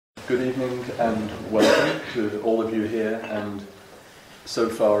Good evening and welcome to all of you here, and so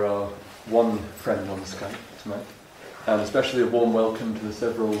far our one friend on Skype tonight, and especially a warm welcome to the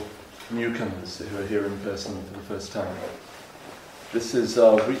several newcomers who are here in person for the first time. This is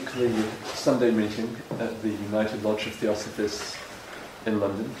our weekly Sunday meeting at the United Lodge of Theosophists in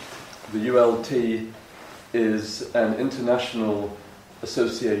London. The ULT is an international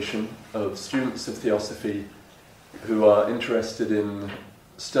association of students of Theosophy who are interested in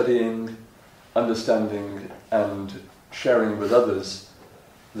studying, understanding and sharing with others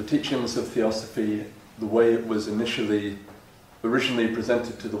the teachings of Theosophy, the way it was originally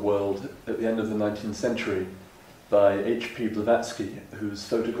presented to the world at the end of the 19th century by H.P. Blavatsky, whose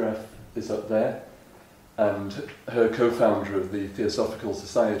photograph is up there, and her co-founder of the Theosophical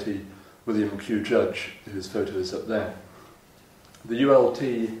Society, William Q. Judge, whose photo is up there. The ULT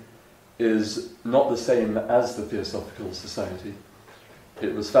is not the same as the Theosophical Society.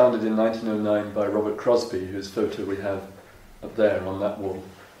 It was founded in 1909 by Robert Crosby, whose photo we have up there on that wall.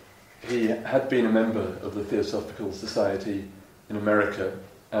 He had been a member of the Theosophical Society in America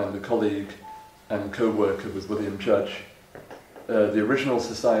and a colleague and co-worker with William Judge. The original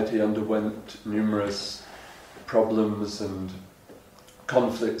society underwent numerous problems and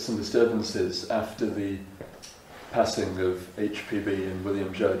conflicts and disturbances after the passing of HPB and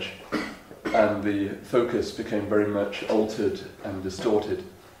William Judge, and the focus became very much altered and distorted,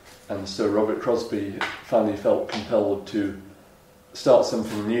 and so Robert Crosby finally felt compelled to start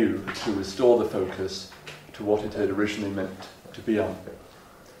something new to restore the focus to what it had originally meant to be on.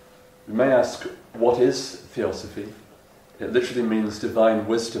 We may ask, what is Theosophy? It literally means divine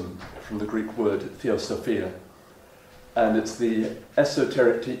wisdom, from the Greek word theosophia, and it's the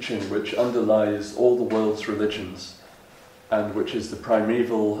esoteric teaching which underlies all the world's religions and which is the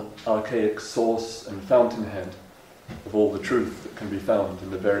primeval, archaic source and fountainhead of all the truth that can be found in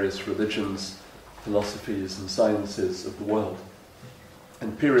the various religions, philosophies and sciences of the world.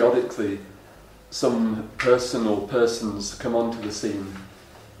 And periodically, some person or persons come onto the scene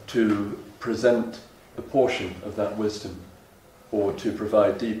to present a portion of that wisdom, or to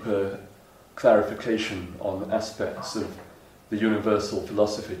provide deeper clarification on aspects of the universal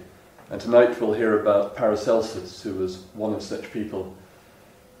philosophy. And tonight we'll hear about Paracelsus, who was one of such people,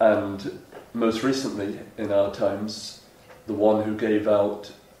 and most recently in our times, the one who gave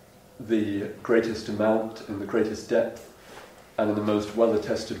out the greatest amount in the greatest depth and in the most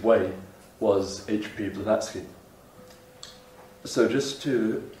well-attested way was H.P. Blavatsky. So just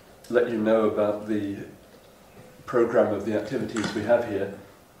to let you know about the program of the activities we have here,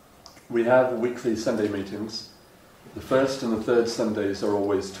 we have weekly Sunday meetings. The first and the third Sundays are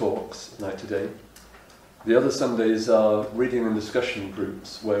always talks, like today. The other Sundays are reading and discussion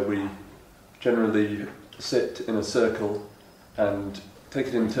groups, where we generally sit in a circle and take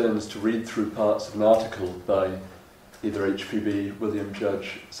it in turns to read through parts of an article by either HPB, William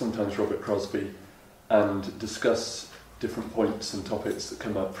Judge, sometimes Robert Crosby, and discuss different points and topics that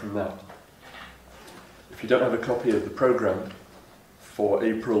come up from that. If you don't have a copy of the program for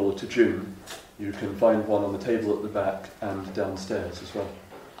April to June, you can find one on the table at the back and downstairs as well,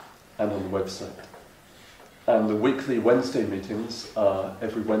 and on the website. And the weekly Wednesday meetings are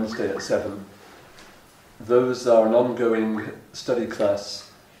every Wednesday at 7. Those are an ongoing study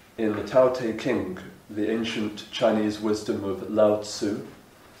class in the Tao Te King, the ancient Chinese wisdom of Lao Tzu,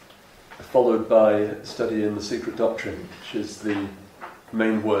 followed by study in the Secret Doctrine, which is the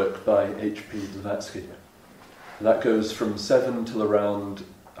main work by H.P. Blavatsky. That goes from 7 till around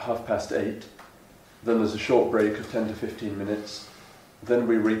 8:30. Then there's a short break of 10 to 15 minutes. Then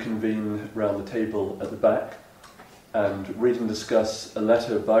we reconvene round the table at the back and read and discuss a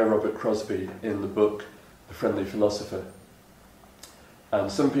letter by Robert Crosby in the book The Friendly Philosopher.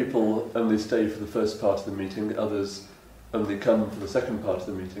 And some people only stay for the first part of the meeting, others only come for the second part of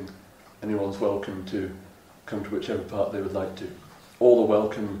the meeting. Anyone's welcome to come to whichever part they would like to. All are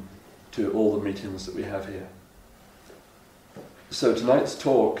welcome to all the meetings that we have here. So tonight's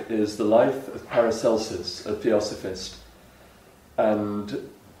talk is The Life of Paracelsus, a Theosophist. And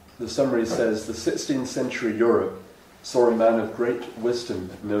the summary says, the 16th century Europe saw a man of great wisdom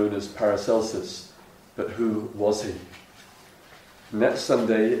known as Paracelsus, but who was he? Next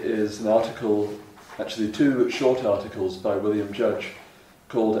Sunday is an article, actually two short articles by William Judge,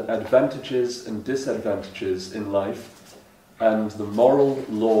 called Advantages and Disadvantages in Life and the Moral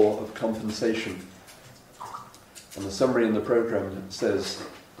Law of Compensation. And the summary in the program says,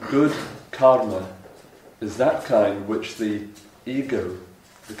 good karma is that kind which the ego,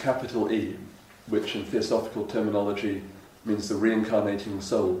 the capital E, which in theosophical terminology means the reincarnating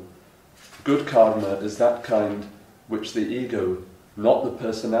soul, good karma is that kind which the ego, not the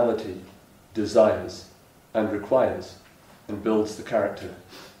personality, desires and requires and builds the character.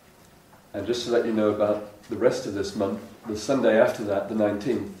 And just to let you know about the rest of this month, the Sunday after that, the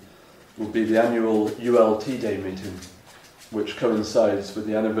 19th, will be the annual ULT Day meeting, which coincides with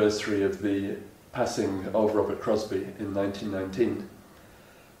the anniversary of the passing of Robert Crosby in 1919.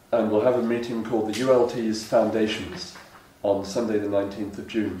 And we'll have a meeting called the ULT's Foundations on Sunday the 19th of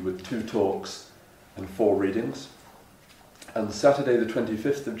June with 2 talks and 4 readings. And Saturday the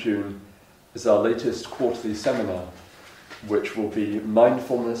 25th of June is our latest quarterly seminar, which will be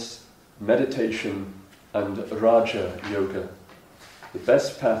mindfulness, meditation and Raja Yoga. The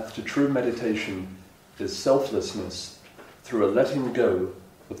best path to true meditation is selflessness through a letting go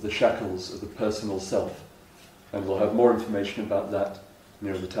of the shackles of the personal self. And we'll have more information about that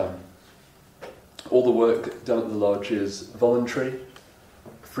near the time. All the work done at the lodge is voluntary,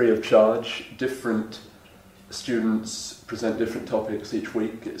 free of charge. Different students present different topics each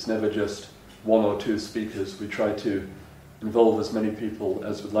week. It's never just 1 or 2 speakers. We try to involve as many people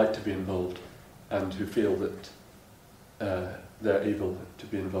as would like to be involved and who feel that they're able to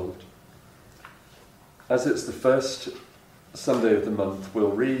be involved. As it's the first Sunday of the month,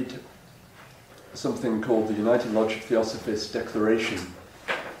 we'll read something called the United Lodge of Theosophists Declaration,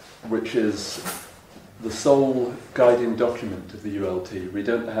 which is the sole guiding document of the ULT. We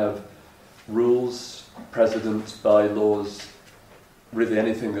don't have rules, precedents, bylaws, really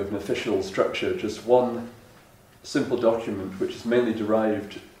anything of an official structure, just one simple document which is mainly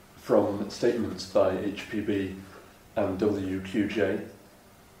derived from statements by HPB and WQJ.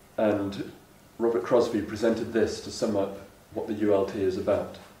 And Robert Crosby presented this to sum up what the ULT is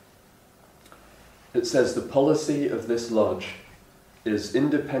about. It says, the policy of this lodge is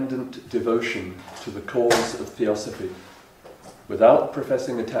independent devotion to the cause of theosophy, without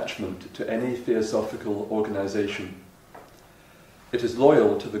professing attachment to any theosophical organization. It is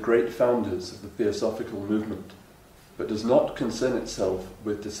loyal to the great founders of the theosophical movement, but does not concern itself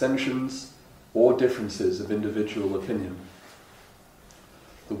with dissensions or differences of individual opinion.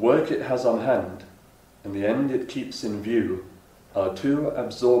 The work it has on hand and the end it keeps in view are too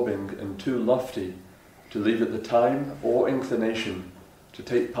absorbing and too lofty to leave it the time or inclination to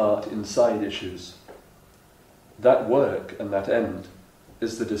take part in side issues. That work and that end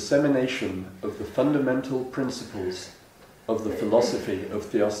is the dissemination of the fundamental principles of the philosophy of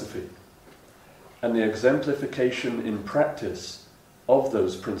theosophy, and the exemplification in practice of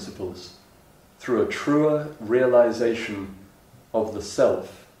those principles through a truer realization of the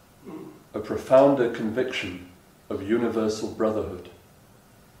self, a profounder conviction of universal brotherhood.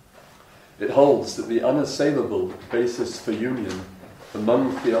 It holds that the unassailable basis for union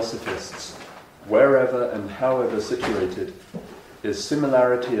among theosophists, wherever and however situated, is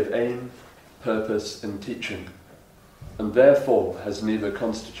similarity of aim, purpose and teaching, and therefore has neither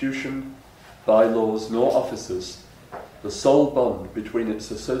constitution, bylaws nor officers, the sole bond between its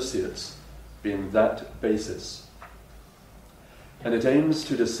associates being that basis. And it aims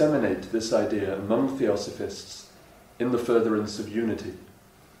to disseminate this idea among theosophists in the furtherance of unity.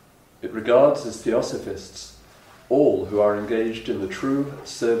 It regards as theosophists all who are engaged in the true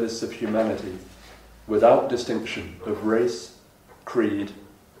service of humanity without distinction of race, creed,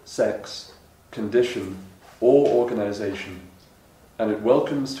 sex, condition, or organization, and it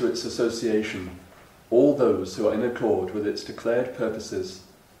welcomes to its association all those who are in accord with its declared purposes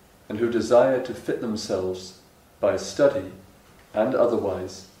and who desire to fit themselves by study and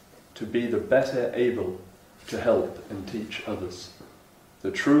otherwise to be the better able to help and teach others.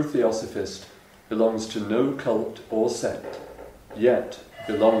 The true theosophist belongs to no cult or sect, yet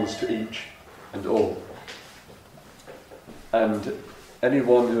belongs to each and all. And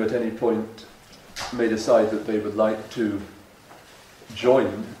anyone who at any point may decide that they would like to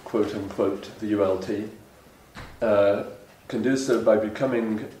join, quote-unquote, the ULT, can do so by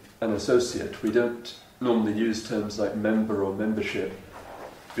becoming an associate. We don't normally use terms like member or membership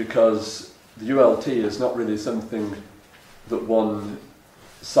because the ULT is not really something that one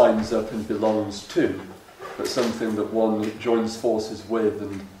signs up and belongs to, but something that one joins forces with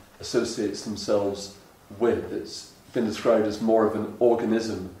and associates themselves with. It's been described as more of an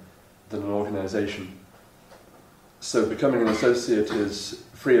organism than an organization. So becoming an associate is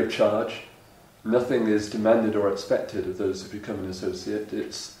free of charge. Nothing is demanded or expected of those who become an associate.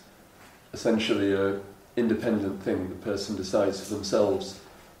 It's essentially an independent thing. The person decides for themselves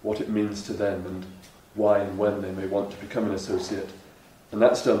what it means to them and why and when they may want to become an associate. And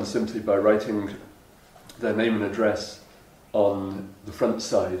that's done simply by writing their name and address on the front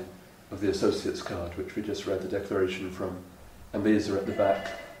side of the associate's card, which we just read the declaration from. And these are at the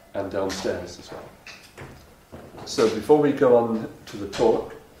back and downstairs as well. So before we go on to the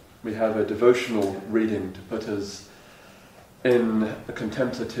talk, we have a devotional reading to put us in a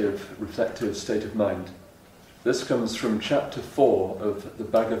contemplative, reflective state of mind. This comes from chapter 4 of the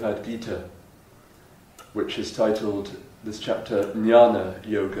Bhagavad Gita, which is titled, this chapter, Jnana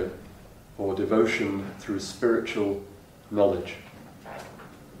Yoga, or Devotion Through Spiritual Knowledge.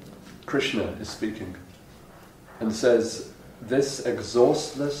 Krishna is speaking and says, "This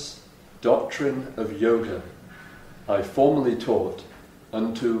exhaustless doctrine of yoga I formerly taught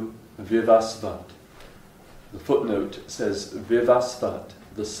unto Vivasvat." The footnote says Vivasvat,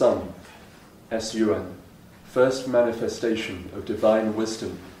 the sun, S-U-N, first manifestation of divine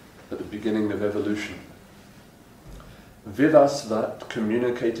wisdom at the beginning of evolution. Vivasvat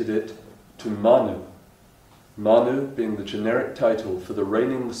communicated it to Manu, Manu being the generic title for the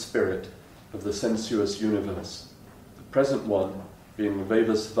reigning spirit of the sensuous universe, the present one being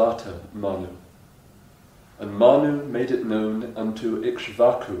Vivasvata Manu. And Manu made it known unto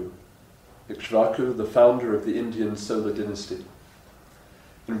Ikshvaku, Ikshvaku, the founder of the Indian solar dynasty.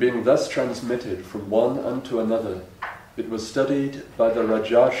 And being thus transmitted from one unto another, it was studied by the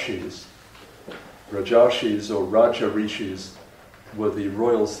Rajarshis. Rajarshis or Raja Rishis were the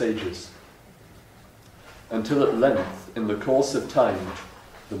royal sages. Until at length, in the course of time,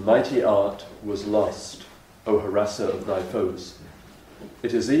 the mighty art was lost, O harasser of thy foes.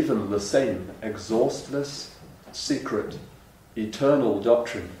 It is even the same exhaustless, secret, eternal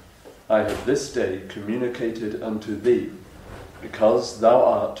doctrine I have this day communicated unto thee, because thou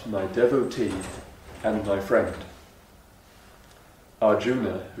art my devotee and my friend.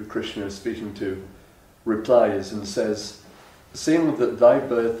 Arjuna, who Krishna is speaking to, replies and says, "Seeing that thy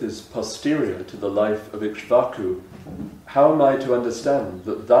birth is posterior to the life of Ikshvaku, how am I to understand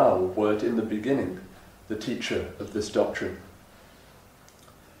that thou wert in the beginning the teacher of this doctrine?"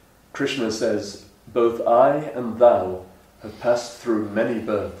 Krishna says, "Both I and thou have passed through many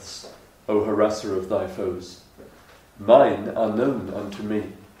births, O harasser of thy foes. Mine are known unto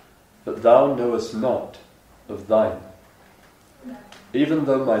me, but thou knowest not of thine. Even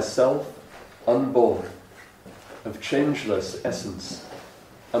though myself, unborn, of changeless essence,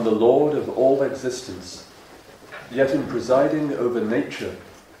 and the Lord of all existence, yet in presiding over nature,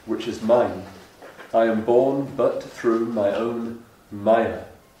 which is mine, I am born but through my own maya,"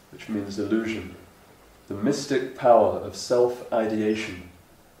 which means illusion, the mystic power of self-ideation,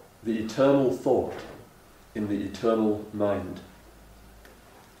 the eternal thought in the eternal mind.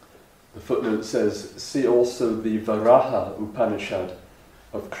 The footnote says, see also the Varaha Upanishad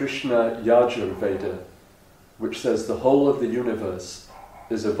of Krishna Yajurveda, which says the whole of the universe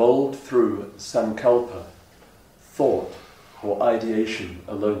is evolved through sankalpa, thought or ideation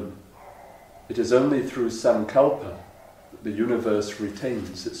alone. It is only through sankalpa that the universe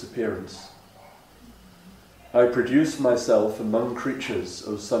retains its appearance. I produce myself among creatures,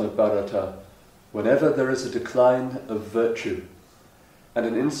 O son of Bharata, whenever there is a decline of virtue and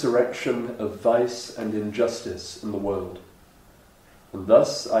an insurrection of vice and injustice in the world. And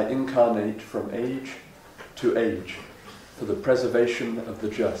thus I incarnate from age to age for the preservation of the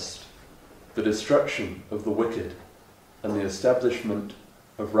just, the destruction of the wicked, and the establishment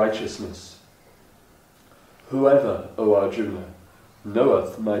of righteousness. Whoever, O Arjuna,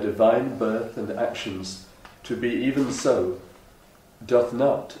 knoweth my divine birth and actions to be even so, doth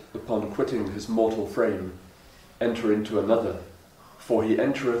not, upon quitting his mortal frame, enter into another, for he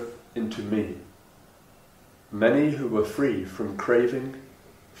entereth into me. Many who were free from craving,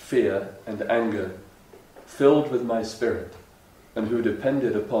 fear, and anger, filled with my spirit, and who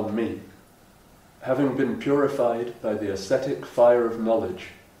depended upon me, having been purified by the ascetic fire of knowledge,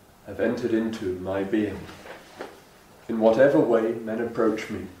 have entered into my being. In whatever way men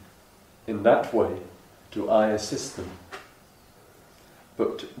approach me, in that way do I assist them.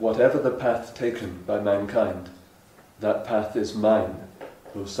 But whatever the path taken by mankind, that path is mine,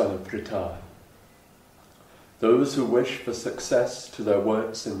 O son of Pritha. Those who wish for success to their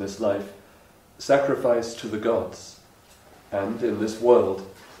works in this life sacrifice to the gods, and in this world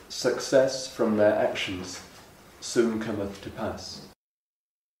success from their actions soon cometh to pass.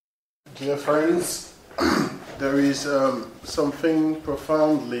 Dear friends, there is something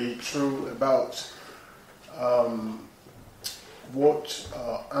profoundly true about what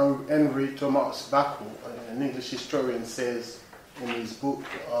Henry Thomas Bacco, an English historian, says in his book,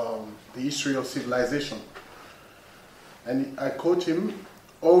 The History of Civilization. And I quote him,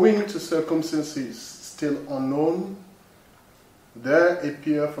 "Owing to circumstances still unknown, there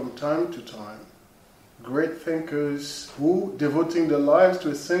appear from time to time great thinkers who, devoting their lives to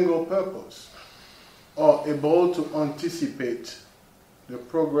a single purpose, are able to anticipate the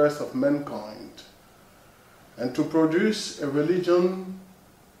progress of mankind and to produce a religion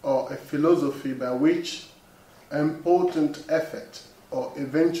or a philosophy by which important effect or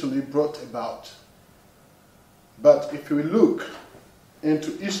eventually brought about. But if we look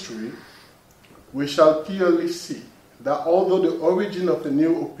into history, we shall clearly see that although the origin of a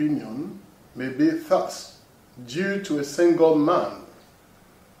new opinion may be thus due to a single man,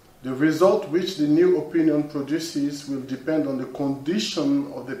 the result which the new opinion produces will depend on the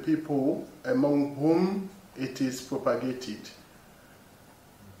condition of the people among whom it is propagated.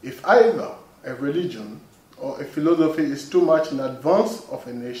 If either a religion or a philosophy is too much in advance of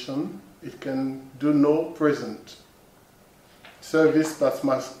a nation, it can do no present service but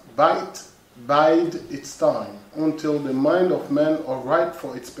must bide its time until the mind of man are ripe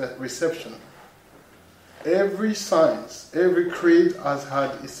for its reception. Every science, every creed has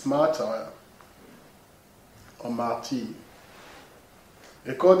had its martyr or martyr.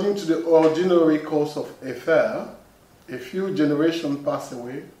 According to the ordinary course of affair, a few generations pass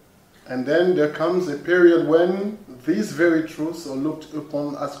away, and then there comes a period when these very truths are looked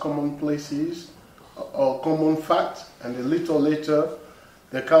upon as commonplaces or common fact, and a little later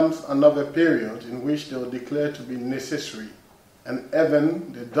there comes another period in which they are declared to be necessary, and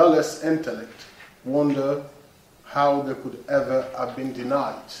even the dullest intellect wonder how they could ever have been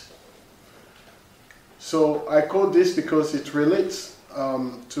denied. So I quote this because it relates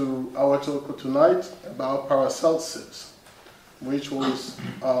to our talk tonight about Paracelsus, which was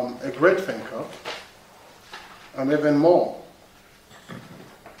a great thinker, and even more.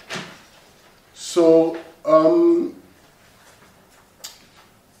 So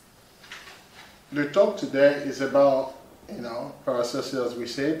the talk today is about Paracelsus, as we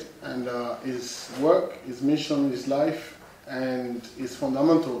said, and his work, his mission, his life, and his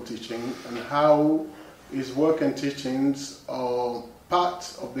fundamental teaching, and how his work and teachings are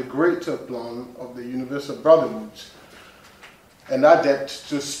part of the greater plan of the Universal Brotherhood, an adept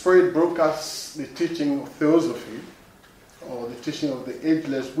to spread broadcast the teaching of theosophy, or the teaching of the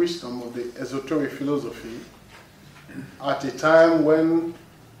ageless wisdom of the esoteric philosophy, at a time when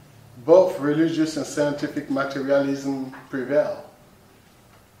both religious and scientific materialism prevail.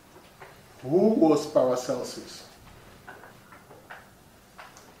 Who was Paracelsus?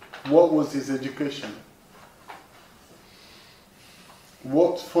 What was his education?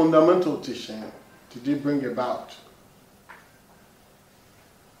 What fundamental teaching did he bring about?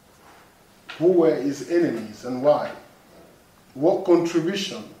 Who were his enemies and why? What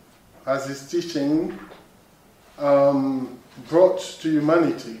contribution has his teaching brought to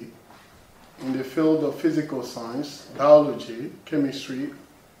humanity in the field of physical science, biology, chemistry,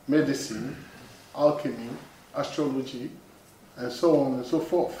 medicine, alchemy, astrology, and so on and so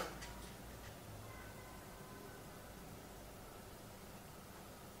forth?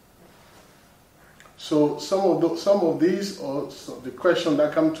 So some of these are the questions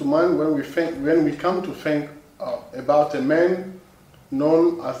that come to mind when we come to think about a man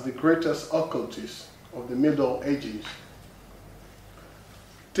known as the greatest occultist of the Middle Ages,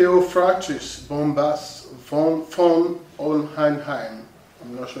 Theophrastus Bombast von Hohenheim.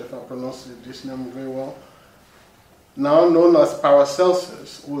 I'm not sure if I pronounced this name very well. Now known as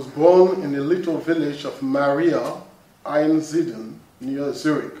Paracelsus, was born in the little village of Maria Einsiedeln near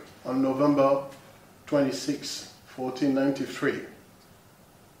Zurich on November 26, 1493.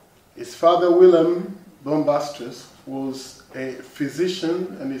 His father, Wilhelm Bombastus, was a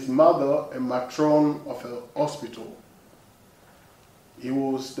physician and his mother a matron of a hospital. He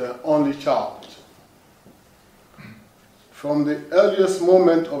was the only child. From the earliest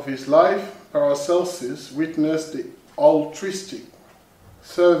moment of his life, Paracelsus witnessed the altruistic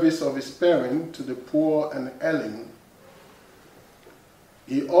service of his parents to the poor and ailing.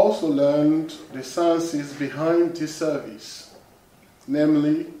 He also learned the sciences behind this service,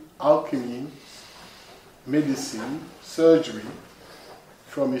 namely alchemy, medicine, surgery,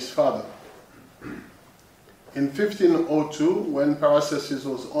 from his father. In 1502, when Paracelsus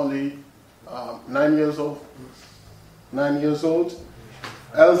was only 9 years old,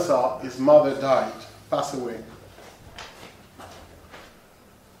 Elsa, his mother, passed away.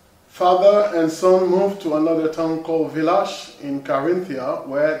 Father and son moved to another town called Villach in Carinthia,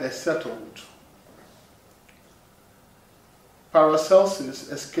 where they settled. Paracelsus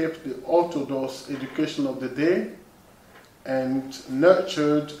escaped the orthodox education of the day and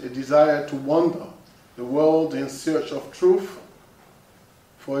nurtured a desire to wander the world in search of truth,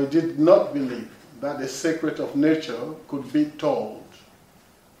 for he did not believe that the secret of nature could be told.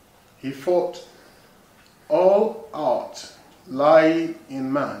 He thought all art lie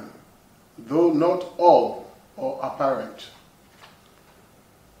in man, though not all are apparent.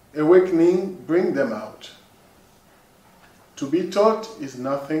 Awakening bring them out, To be taught is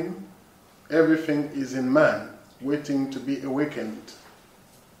nothing. Everything is in man, waiting to be awakened.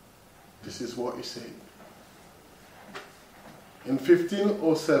 This is what he said. In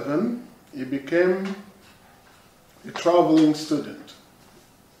 1507, he became a traveling student.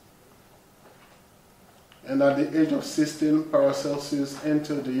 And at the age of 16, Paracelsus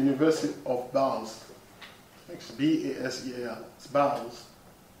entered the University of Basel. It's B-A-S-E-L. It's Basel.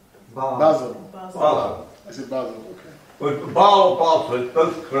 Basel. Basel. I said Basel, okay. But Basel is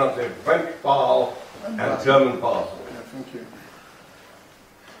both pronounced French Basel and German Basel. Yeah, thank you.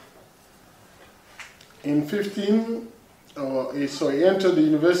 In he entered the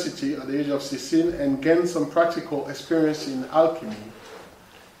university at the age of 16 and gained some practical experience in alchemy.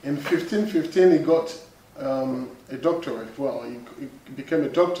 In 1515, he got a doctorate. Well, he became a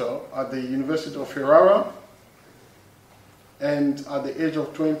doctor at the University of Ferrara, and at the age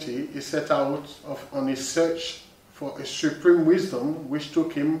of 20, he set out on his search for a supreme wisdom which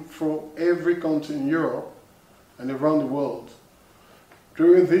took him through every country in Europe and around the world.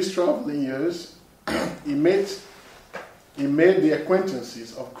 During these traveling years, he made the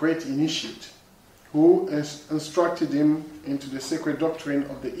acquaintances of great initiates who instructed him into the sacred doctrine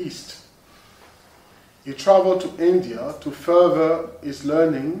of the East. He traveled to India to further his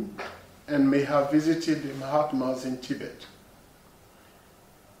learning and may have visited the Mahatmas in Tibet.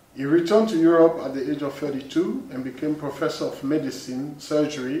 He returned to Europe at the age of 32 and became professor of medicine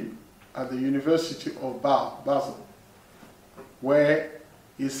surgery at the University of Basel, where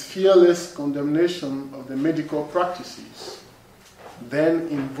his fearless condemnation of the medical practices then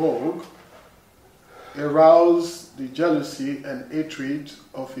in vogue aroused the jealousy and hatred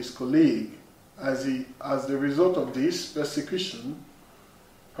of his colleague. As the result of this persecution,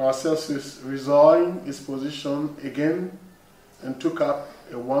 Paracelsus resigned his position again and took up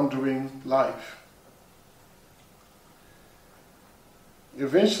a wandering life.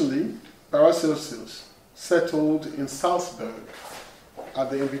 Eventually, Paracelsus settled in Salzburg at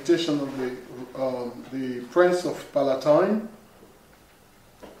the invitation of the Prince of Palatine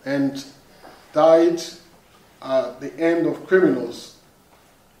and died at the end of Criminals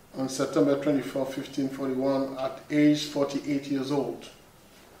on September 24, 1541 at age 48 years old.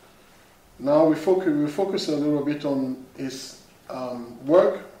 Now we focus a little bit on his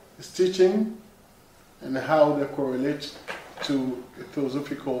work, his teaching, and how they correlate to the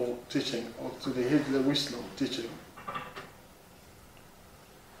philosophical teaching or to the Hitler Wisdom teaching.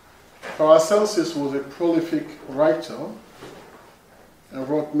 Paracelsus was a prolific writer and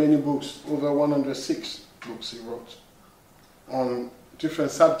wrote many books, over 106 books he wrote, on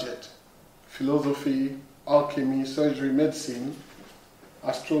different subjects: philosophy, alchemy, surgery, medicine,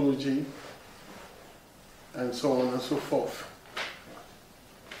 astrology, and so on and so forth.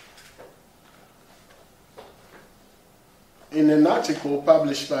 In an article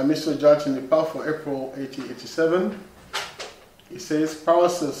published by Mr. Judge in the Powerful April 1887, he says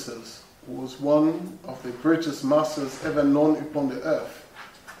Paracelsus was one of the greatest masters ever known upon the earth.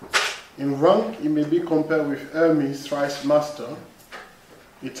 In rank, he may be compared with Hermes, thrice master.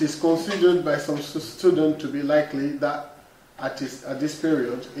 It is considered by some students to be likely that at this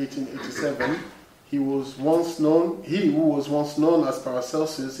period, 1887, he who was once known as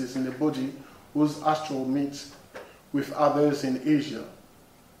Paracelsus is in a body whose astral meets with others in Asia.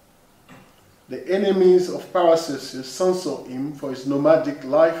 The enemies of Paracelsus censor him for his nomadic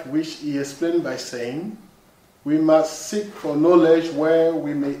life, which he explained by saying, "We must seek for knowledge where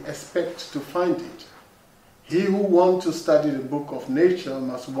we may expect to find it. He who wants to study the book of nature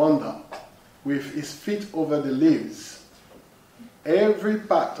must wander with his feet over the leaves. Every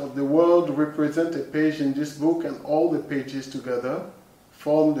part of the world represents a page in this book, and all the pages together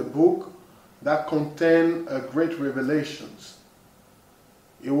form the book that contains a great revelations."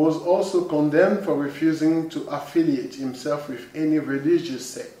 He was also condemned for refusing to affiliate himself with any religious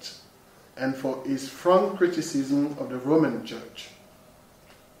sect and for his frank criticism of the Roman Church.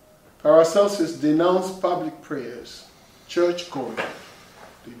 Paracelsus denounced public prayers, church going,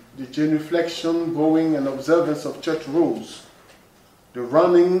 the genuflection, bowing, and observance of church rules, the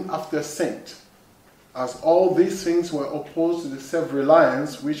running after saint, as all these things were opposed to the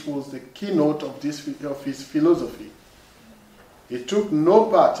self-reliance which was the keynote of his philosophy. He took no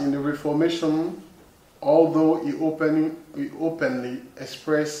part in the Reformation, although he openly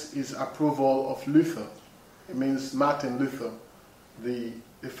expressed his approval of Luther. It means Martin Luther, the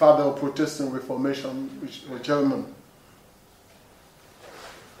father of Protestant Reformation, which was German.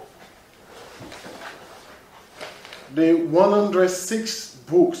 The 106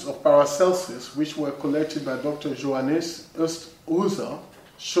 books of Paracelsus, which were collected by Dr. Johannes Oester,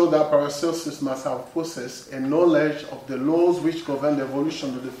 show that Paracelsus must have possessed a knowledge of the laws which govern the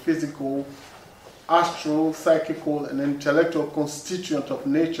evolution of the physical, astral, psychical, and intellectual constituent of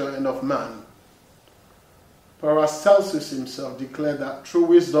nature and of man. Paracelsus himself declared that true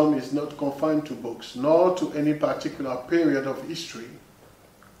wisdom is not confined to books, nor to any particular period of history,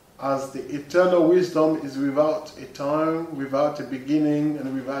 as the eternal wisdom is without a time, without a beginning,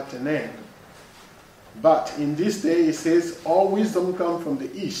 and without an end. But in this day, he says, all wisdom comes from the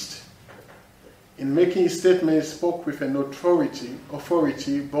East. In making his statement, he spoke with an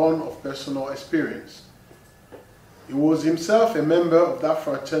authority born of personal experience. He was himself a member of that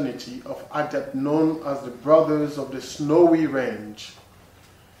fraternity of adepts known as the Brothers of the Snowy Range.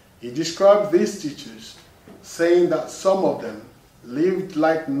 He described these teachers, saying that some of them lived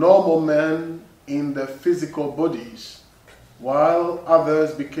like normal men in their physical bodies, while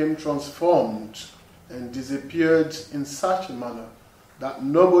others became transformed and disappeared in such a manner that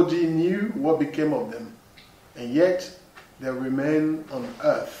nobody knew what became of them, and yet they remain on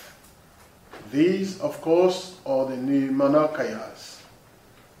earth. These, of course, are the Nirmanakayas.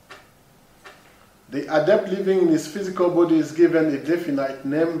 The adept living in his physical body is given a definite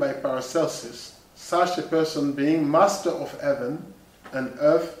name by Paracelsus, such a person being master of heaven and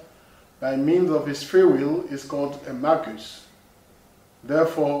earth by means of his free will is called a magus.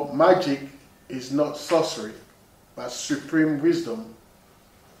 Therefore, magic is not sorcery, but supreme wisdom.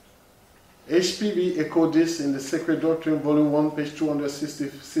 HPB echoed this in the Sacred Doctrine, Volume 1, page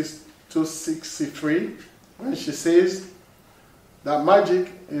 263, when she says that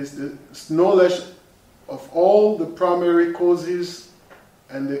magic is the knowledge of all the primary causes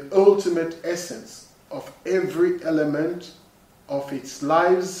and the ultimate essence of every element of its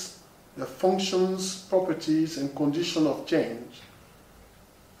lives, the functions, properties, and condition of change.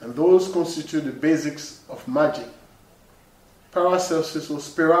 And those constitute the basics of magic. Paracelsus was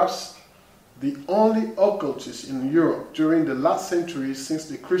perhaps the only occultist in Europe during the last century since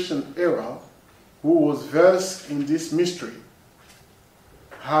the Christian era who was versed in this mystery.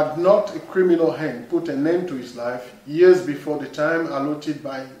 Had not a criminal hand put an end to his life years before the time allotted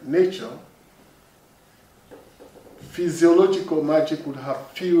by nature, physiological magic would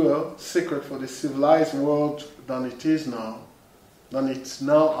have fewer secrets for the civilized world than it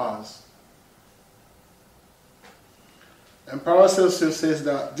now has. And Paracelsus says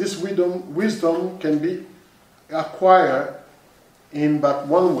that this wisdom can be acquired in but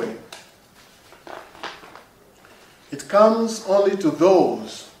one way. It comes only to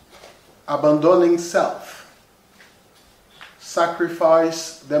those abandoning self,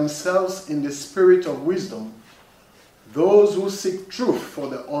 sacrifice themselves in the spirit of wisdom, those who seek truth for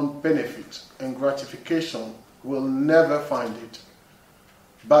their own benefit and gratification will never find it.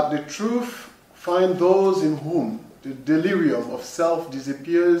 But the truth finds those in whom the delirium of self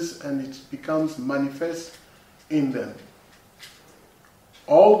disappears and it becomes manifest in them.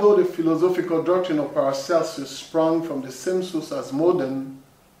 Although the philosophical doctrine of Paracelsus sprang from the same source as modern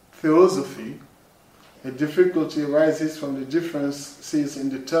theosophy, the difficulty arises from the differences in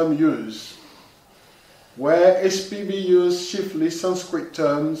the term used. Where HPB used chiefly Sanskrit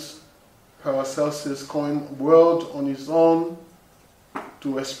terms, Paracelsus coined words on his own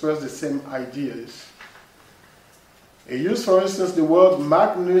to express the same ideas. He used, for instance, the word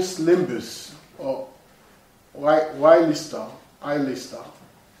magnus limbus, or Eilister,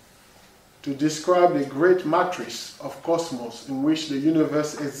 to describe the great matrix of cosmos in which the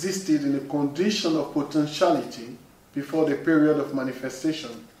universe existed in a condition of potentiality before the period of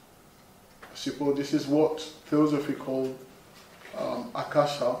manifestation. I suppose this is what theosophy called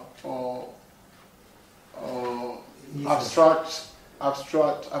Akasha, or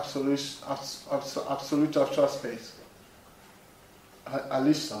absolute abstract space.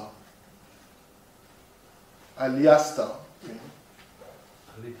 Aliasta,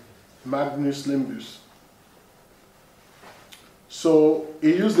 Magnus Limbus. So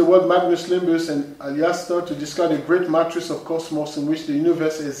he used the word Magnus Limbus and Aliasta to describe the great matrix of cosmos in which the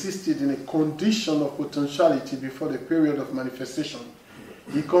universe existed in a condition of potentiality before the period of manifestation.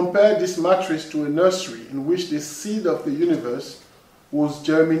 He compared this matrix to a nursery in which the seed of the universe was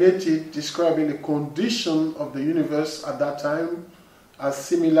germinated, describing the condition of the universe at that time as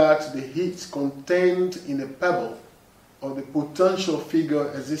similar to the heat contained in a pebble or the potential figure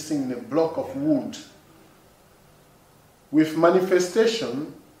existing in a block of wood. With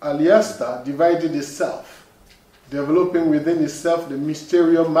manifestation, Aliasta divided the self, developing within itself the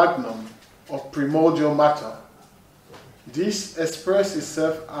mysterium magnum of primordial matter. This expressed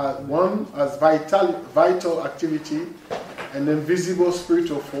itself as vital activity, an invisible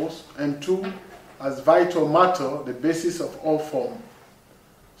spiritual force, and two, as vital matter, the basis of all form.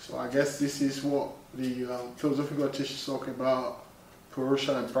 So I guess this is what the philosophical teachers talk about,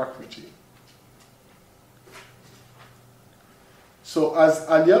 Purusha and Prakriti. So as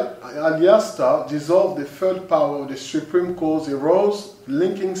Alyasta dissolved the third power of the supreme cause arose,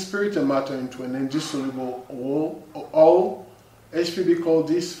 linking spirit and matter into an indissoluble all, HPB called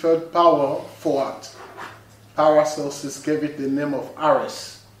this third power Foat. Paracelsus gave it the name of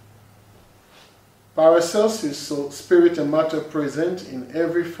Ares. Paracelsus saw spirit and matter present in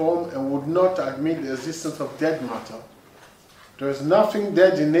every form and would not admit the existence of dead matter. There is nothing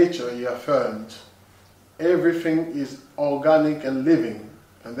dead in nature, he affirmed. Everything is organic and living,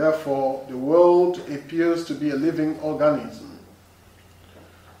 and therefore the world appears to be a living organism.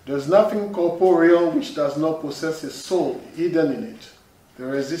 There is nothing corporeal which does not possess a soul hidden in it.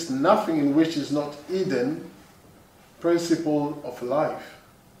 There exists nothing in which is not hidden principle of life.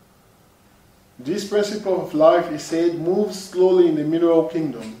 This principle of life, he said, moves slowly in the mineral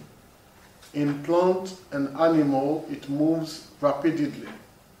kingdom. In plant and animal, it moves rapidly.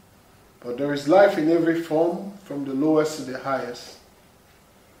 But there is life in every form, from the lowest to the highest.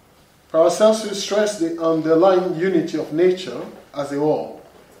 Paracelsus stressed the underlying unity of nature as a whole,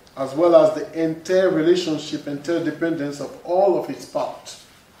 as well as the interrelationship, interdependence of all of its parts.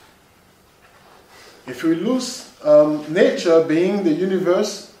 If we lose nature being the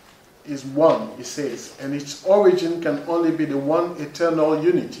universe is one, he says, and its origin can only be the one eternal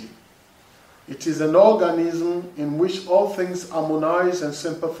unity. It is an organism in which all things harmonize and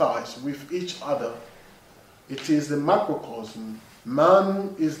sympathize with each other. It is the macrocosm.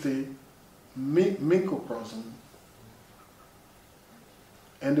 Man is the microcosm.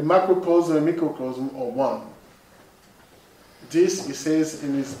 And the macrocosm and microcosm are one. This, he says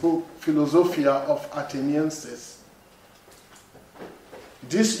in his book, Philosophia of Atenienses.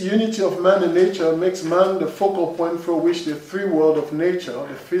 This unity of man and nature makes man the focal point through which the three worlds of nature,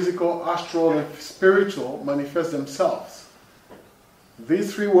 the physical, astral, and spiritual, manifest themselves.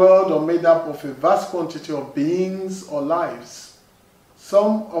 These three worlds are made up of a vast quantity of beings or lives.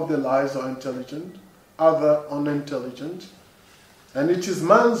 Some of the lives are intelligent, others unintelligent, and it is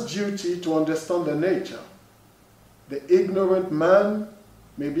man's duty to understand their nature. The ignorant man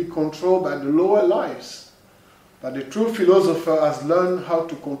may be controlled by the lower lives, but the true philosopher has learned how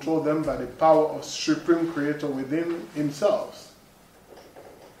to control them by the power of Supreme Creator within himself.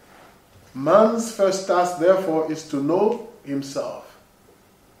 Man's first task, therefore, is to know himself.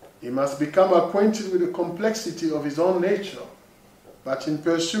 He must become acquainted with the complexity of his own nature, but in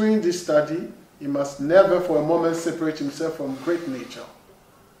pursuing this study, he must never for a moment separate himself from great nature,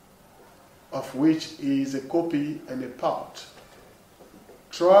 of which he is a copy and a part.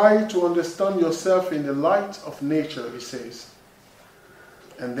 Try to understand yourself in the light of nature, he says,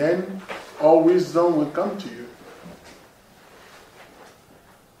 and then all wisdom will come to you.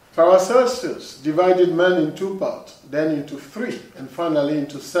 Paracelsus divided man in two parts, then into three, and finally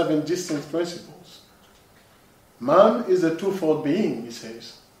into 7 distinct principles. Man is a twofold being, he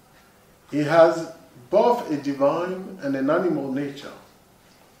says. He has both a divine and an animal nature.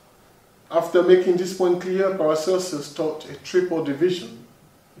 After making this point clear, Paracelsus taught a triple division,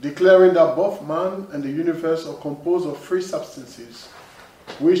 declaring that both man and the universe are composed of 3 substances,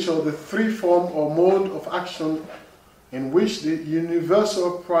 which are the 3 form or mode of action in which the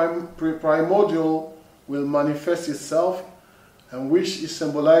universal primordial will manifest itself, and which it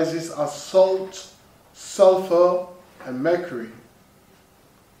symbolizes as salt, sulfur, and mercury.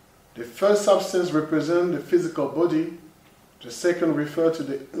 The first substance represents the physical body, the second refers to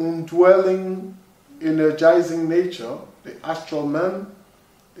the indwelling, energizing nature, the astral man.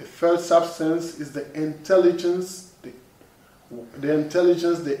 The third substance is the intelligence, the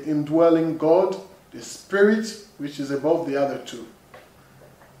indwelling God, the spirit, which is above the other 2.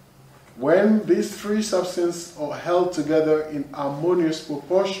 When these 3 substances are held together in harmonious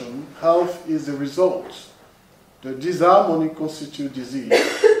proportion, health is the result. The disharmony constitutes disease.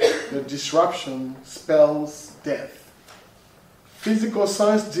 The disruption spells death. Physical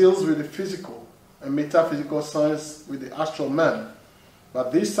science deals with the physical, and metaphysical science with the astral man.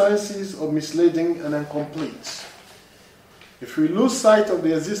 But these sciences are misleading and incomplete. If we lose sight of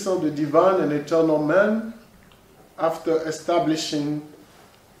the existence of the divine and eternal man, after establishing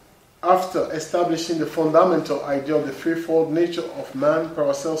the fundamental idea of the threefold nature of man,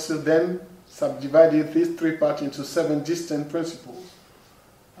 Paracelsus then subdivided these 3 parts into 7 distinct principles,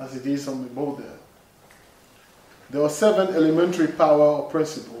 as it is on the board there. There are 7 elementary power or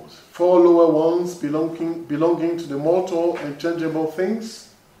principles, 4 lower ones belonging to the mortal and changeable things,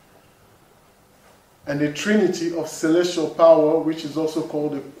 and a trinity of celestial power, which is also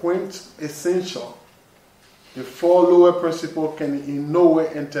called the quintessential. The four lower principles can in no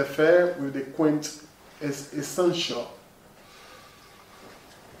way interfere with the quintessential.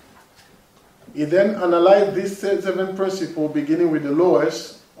 He then analyzed these 7 principles, beginning with the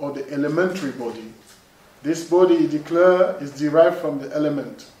lowest, or the elementary body. This body, he declared, is derived from the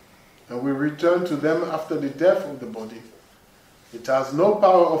element, and will return to them after the death of the body. It has no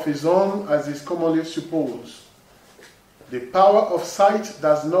power of its own, as is commonly supposed. The power of sight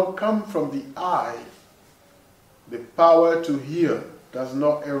does not come from the eye. The power to hear does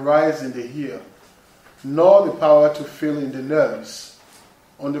not arise in the ear, nor the power to feel in the nerves.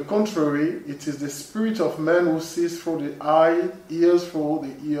 On the contrary, it is the spirit of man who sees through the eye, hears through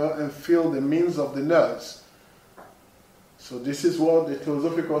the ear, and feels the means of the nerves. So this is what the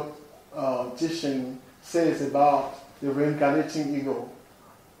philosophical teaching says about the reincarnating ego,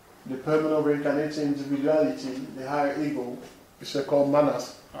 the permanent reincarnating individuality, the higher ego, which are called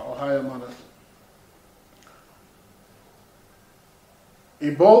manas, or higher manas. He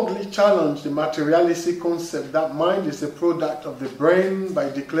boldly challenged the materialistic concept that mind is a product of the brain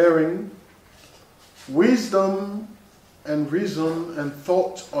by declaring, wisdom and reason and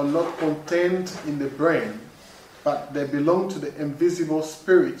thought are not contained in the brain, but they belong to the invisible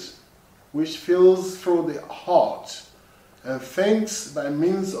spirit which fills through the heart and thinks by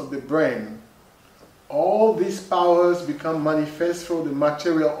means of the brain. All these powers become manifest through the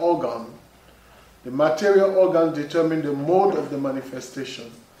material organ. The material organ determines the mode of the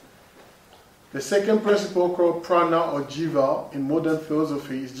manifestation. The second principle, called prana or jiva in modern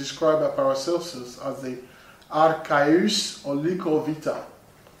philosophy, is described by Paracelsus as the archaeus or liquor vita.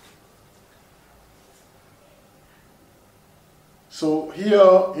 So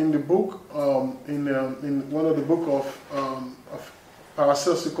here in the book, in one of the book of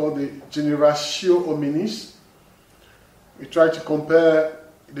Paracelsus called the Generatio Hominis, we try to compare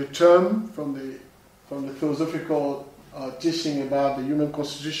the term from the philosophical teaching about the human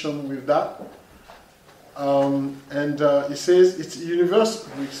constitution with that. It says it's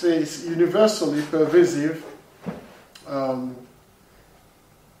universal. We say it's universally pervasive.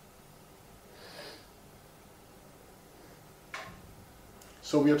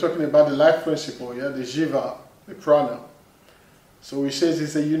 So we are talking about the life principle, yeah, the jiva, the prana. So he says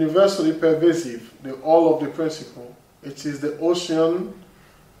it's a universally pervasive, all of the principle. It is the ocean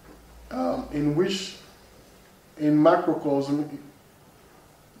in which, in macrocosm,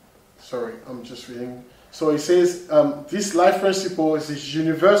 sorry, I'm just reading. So he says this life principle is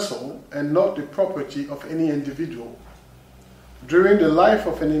universal and not the property of any individual. During the life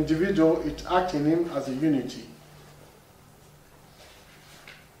of an individual, it acts in him as a unity.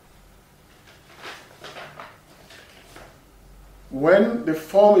 When the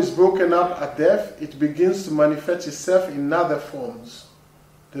form is broken up at death, it begins to manifest itself in other forms.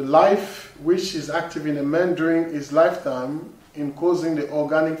 The life which is active in a man during his lifetime in causing the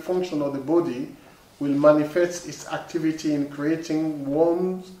organic function of the body will manifest its activity in creating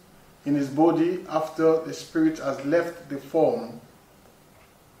wounds in his body after the spirit has left the form.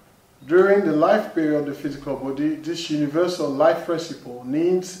 During the life period of the physical body, this universal life principle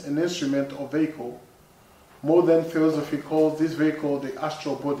needs an instrument or vehicle. Modern philosophy calls this vehicle the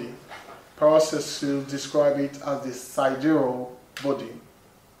astral body. Paracelsus describes it as the sidereal body.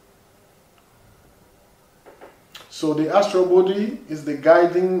 So the astral body is the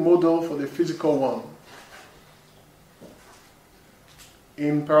guiding model for the physical one.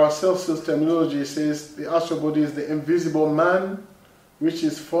 In Paracelsus' terminology, it says the astral body is the invisible man which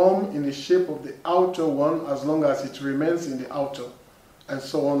is formed in the shape of the outer one as long as it remains in the outer, and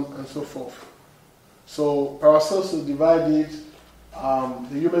so on and so forth. So Paracelsus divided the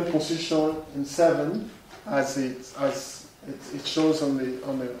human constitution in 7, as it shows on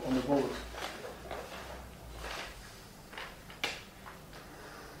the board.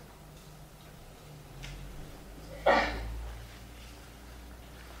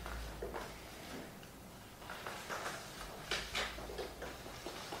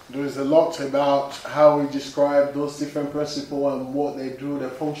 There is a lot about how we describe those different principles and what they do, their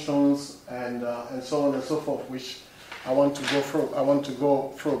functions, and so on and so forth, which I want to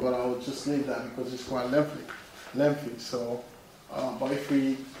go through. But I will just leave that because it's quite lengthy. So, but if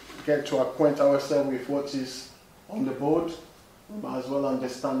we get to acquaint ourselves with what is on the board, we might as well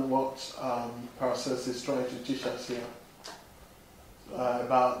understand what Paracelsus is trying to teach us here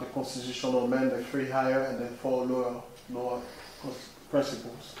about the constitutional man, the 3 higher and the 4 lower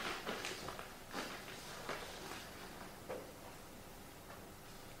principles.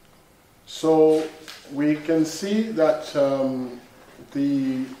 So we can see that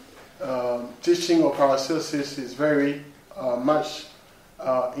the teaching of Paracelsus is very much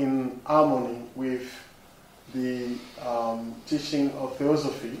in harmony with the teaching of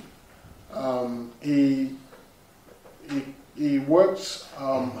theosophy. He worked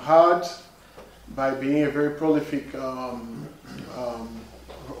hard by being a very prolific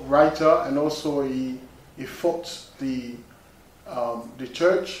writer, and also he fought the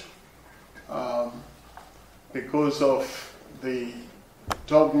church because of the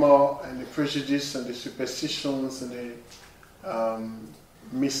dogma and the prejudice and the superstitions and the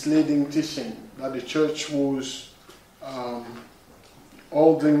misleading teaching that the church was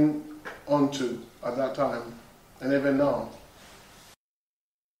holding onto at that time and even now.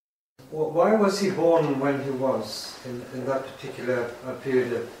 Well, why was he born when he was in that particular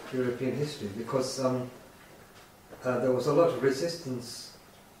period of European history? Because there was a lot of resistance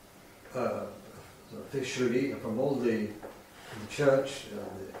officially from all the church,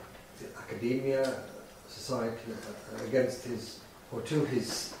 the academia, society against to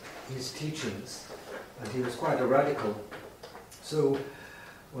his teachings, and he was quite a radical. So,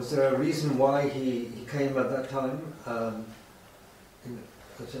 was there a reason why he came at that time?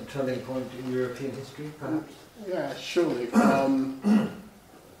 As a turning point in European history, perhaps? Yeah, surely.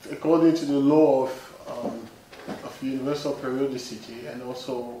 According to the law of universal periodicity, and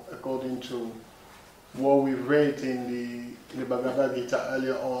also according to what we read in the Bhagavad Gita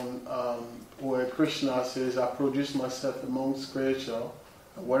earlier on, where Krishna says, "I produce myself amongst creature,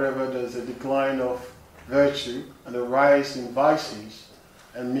 and wherever there's a decline of virtue and a rise in vices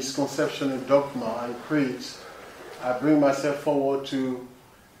and misconception in dogma and creeds, I bring myself forward to,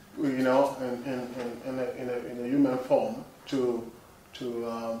 in a human form to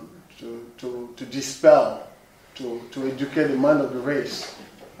dispel, to educate the mind of the race,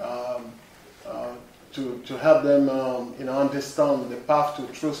 to help them understand the path to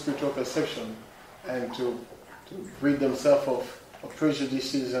true spiritual perception, and to rid themselves of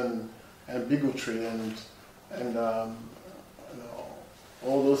prejudices and bigotry and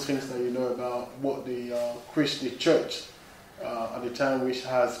all those things that you know about what the Christian church at the time, which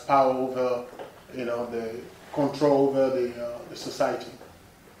has power over, the control over the society.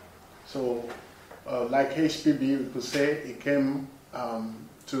 So, like HPB, we could say it came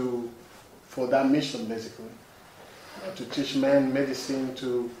for that mission, basically, to teach men medicine,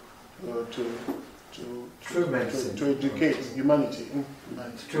 to true medicine, to educate humanity.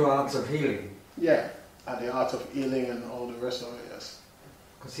 True arts of healing. Yeah, and the art of healing and all the rest of it. Yes.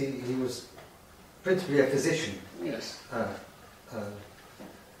 Because he was principally a physician. Yes.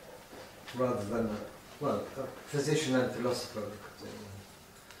 Rather than a physician and philosopher.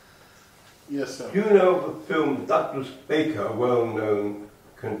 Yes, sir. Do you know the film Douglas Baker, a well-known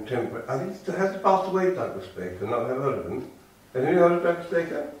contemporary? I think he has passed away, Douglas Baker. Not have heard of him. Have you heard of Douglas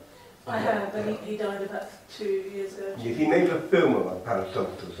Baker? I have, and he died about 2 years ago. Yes, he made a film about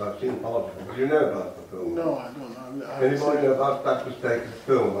Paracelsus. I've seen part of it. Do you know about the film? No, I don't. Anybody know about Douglas Baker's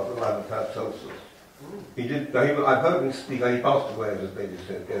film about the Life of Paracelsus? He did. I've heard him speak. He passed away, as Lady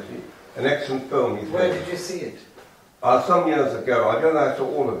said. Yes, an excellent film. Where did you see it? Some years ago. I don't know. I saw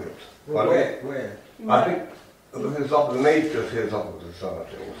all of it. Well, where? I think the major Theosophical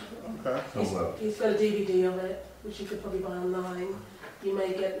Societies. Okay. He's got a DVD of it, which you could probably buy online. You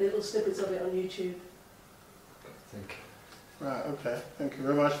may get little snippets of it on YouTube. Thank you. Right, okay. Thank you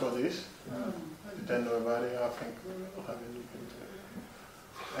very much for this. I didn't know about it. I think we'll have a look into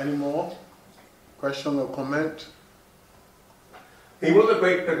it. Any more question or comment? He was a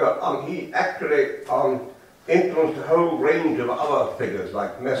great figure. He actually influenced a whole range of other figures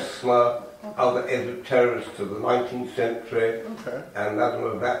like Mesmer, other esoterics of the 19th century, and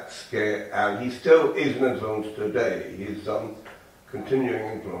Blavatsky, and he still is an influence today. He's continuing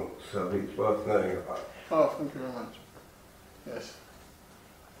influence, so he's worth knowing about. Oh, thank you very much. Yes.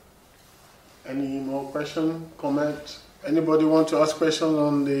 Any more question, comment? Anybody want to ask question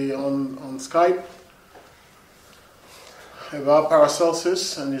on Skype about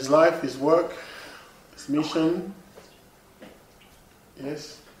Paracelsus and his life, his work, his mission?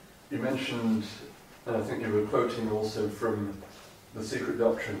 Yes. You mentioned, and I think you were quoting also from The Secret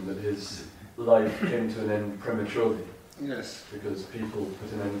Doctrine, that his life came to an end prematurely. Yes. Because people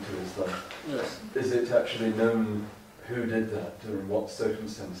put an end to his life. Yes. Is it actually known who did that, or in what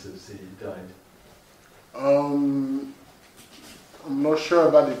circumstances he died? I'm not sure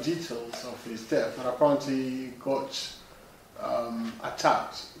about the details of his death, but apparently he got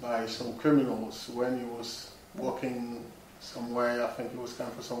attacked by some criminals when he was walking somewhere. I think he was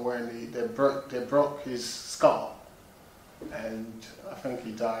coming from somewhere, and they broke his skull, and I think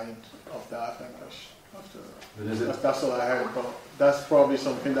he died of that. I think that's all I heard. But that's probably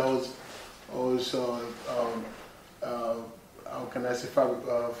something that was how can I say,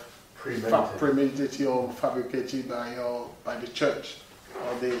 premeditated or fabricated by the church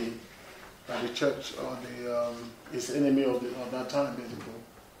or the his enemy of that time, basically.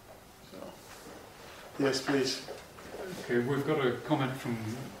 So, yes, please. Okay, we've got a comment from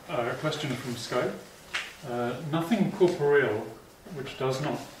a question from Skype. Nothing corporeal which does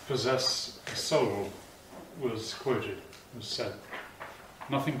not possess a soul was quoted, was said.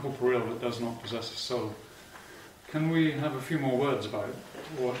 Nothing corporeal that does not possess a soul. Can we have a few more words about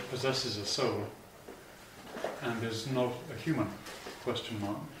what possesses a soul and is not a human? Question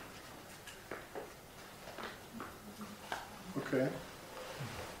mark. Okay.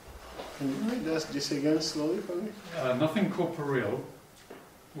 Can you read this again slowly for me? Nothing corporeal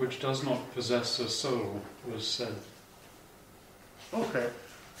which does not possess a soul was said. Okay.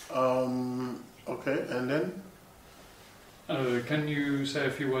 Okay, and then? Can you say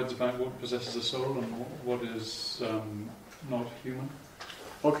a few words about what possesses a soul and what is not human?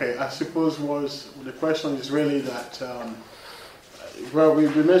 Okay, I suppose the question is really that, well, we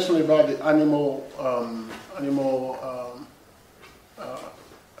mentioned about the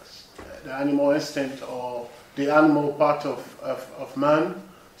the animal instinct or the animal part of man.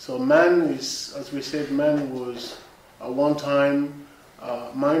 So man is, as we said, man was at one time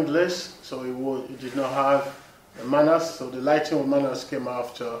mindless, so he did not have the manners. So the lighting of manners came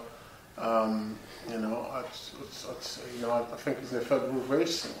after, I think it's the third roof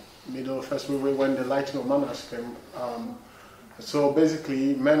race, middle of first roof race when the lighting of manners came. So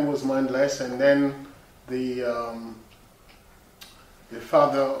basically, man was mindless, and then the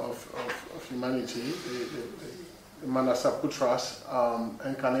father of humanity, the Manasaputras,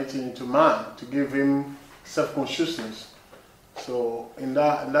 incarnated into man to give him self-consciousness. So in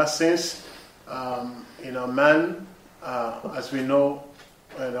that sense, man, as we know,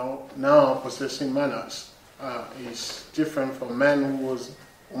 now possessing manners is different from man who was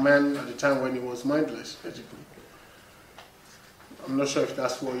man at the time when he was mindless, basically. I'm not sure if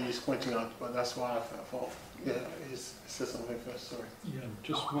that's what he's pointing out, but that's why I thought. Yeah, he said something first, sorry. Yeah,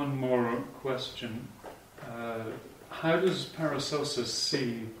 just one more question. How does Paracelsus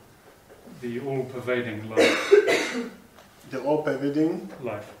see the all-pervading life? The all-pervading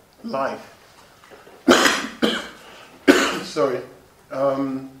life. Sorry.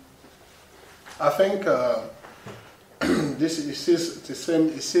 I think this is the same.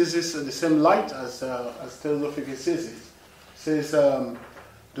 It sees this the same light as Theosophical sees it. It says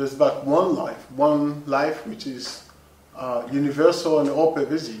there's but one life which is universal and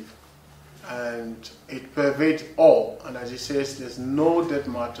all-pervasive, and it pervades all. And as he says, there's no dead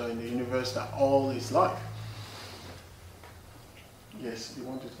matter in the universe, that all is life. Yes, you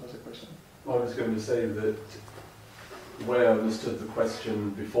wanted to ask a question? I was going to say that the way I understood the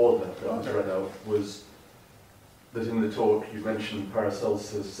question before that was read out was that in the talk you mentioned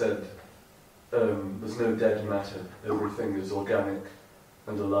Paracelsus said there's no dead matter, everything is organic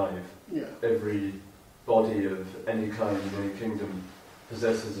and alive. Yeah. Every body of any kind in any kingdom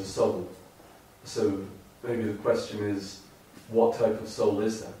possesses a soul. So maybe the question is, what type of soul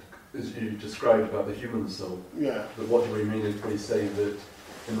is that? As you described about the human soul. Yeah. But what do we mean if we say that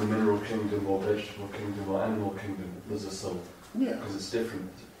in the mineral kingdom or vegetable kingdom or animal kingdom there's a soul? Yeah. Because it's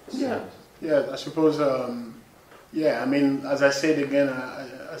different. Yeah. Yeah, I suppose, I mean, as I said again,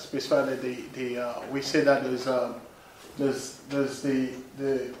 I specified that we say that there's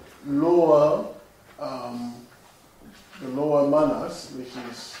the lower manners, which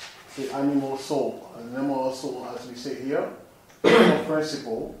is the animal soul. And animal soul, as we say here,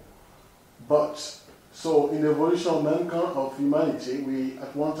 principle. But so in the evolution of mankind, of humanity, we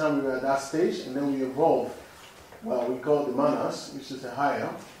at one time we were at that stage, and then we evolved. Well, we call the manas, which is the higher.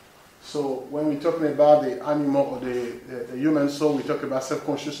 So when we're talking about the animal or the human soul, we talk about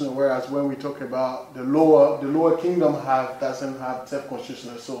self-consciousness. Whereas when we talk about the lower kingdom doesn't have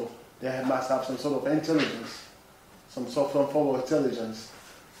self-consciousness, so they must have some sort of intelligence, some form of intelligence.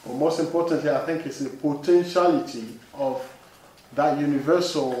 But most importantly, I think it's the potentiality of that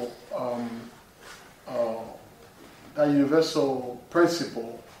universal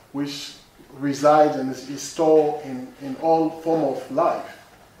principle which resides and is stored in all form of life,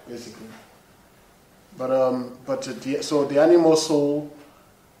 basically. So the animal soul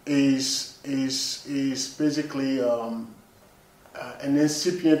is basically an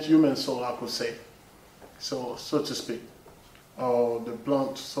incipient human soul, I could say, so to speak, or the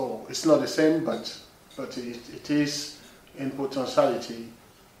plant soul. It's not the same, but it is in potentiality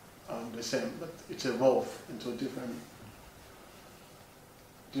the same, but it's evolved into a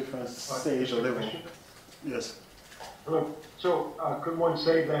different stage or level. Yes. So could one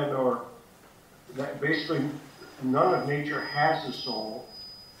say then, or that basically none of nature has a soul,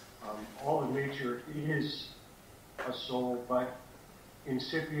 all of nature is a soul, but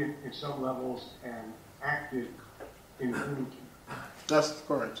incipient in some levels and active in unity. That's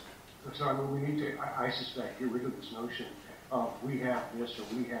correct. So I mean, we need to, I suspect, get rid of this notion of we have this or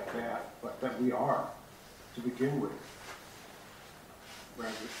we have that, but that we are to begin with. Rather,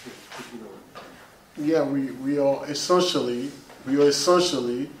 if you know what I'm saying. Yeah, we are essentially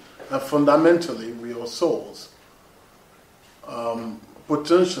and fundamentally we are souls.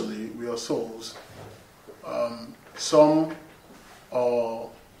 Potentially we are souls. Some are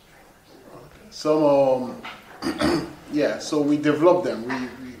yeah, so we develop them,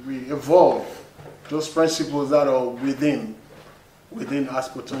 we evolve those principles that are within us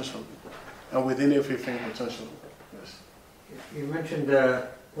potentially, and within everything potentially. Yes. You mentioned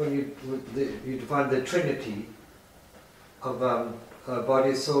when you defined the trinity of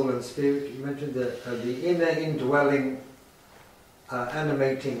body, soul, and spirit. You mentioned the inner indwelling,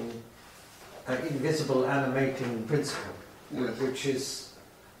 animating, invisible animating principle, Yes. which is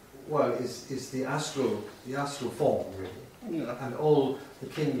the astral form, really. Yeah. And all the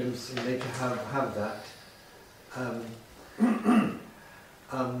kingdoms in nature have that.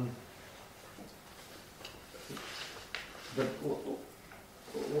 But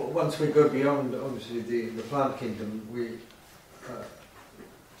once we go beyond, obviously, the plant kingdom, we,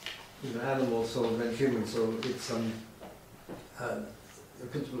 animal soul and then human soul, it's the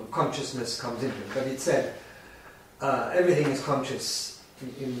principle of consciousness comes into it. But it said everything is conscious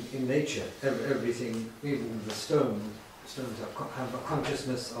in nature. Everything, even the stones have a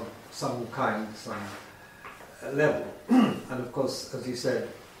consciousness of some kind, some level. And of course, as you said,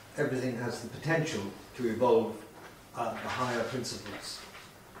 everything has the potential to evolve the higher principles.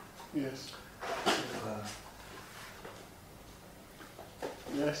 Yes.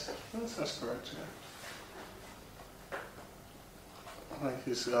 Yes, that's correct. Yeah. Like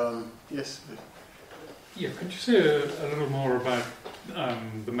his, yes. Yeah, could you say a little more about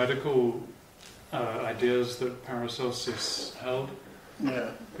the medical ideas that Paracelsus held?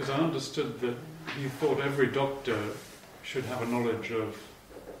 Yeah. Because I understood that he thought every doctor should have a knowledge of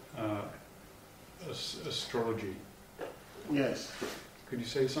astrology. Yes. Could you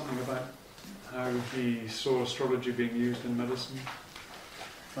say something about how he saw astrology being used in medicine?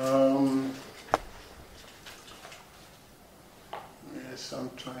 Yes, I'm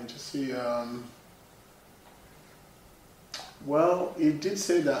trying to see. Well, he did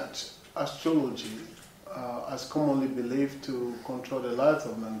say that astrology, as commonly believed to control the lives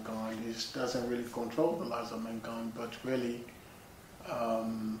of mankind, it doesn't really control the lives of mankind, but really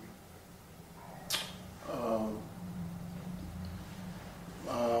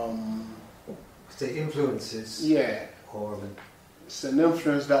the influences. Yeah. Or it's an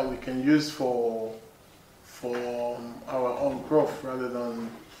influence that we can use for our own growth, rather than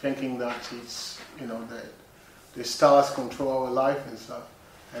thinking that it's, that the stars control our life and stuff,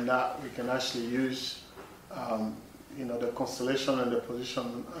 and that we can actually use the constellation and the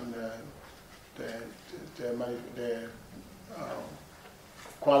position and the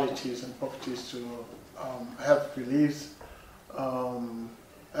qualities and properties to help release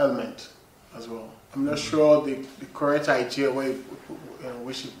ailment as well. I'm not sure the correct idea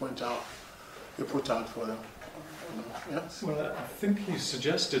we should put out for them. Yes. Well, I think he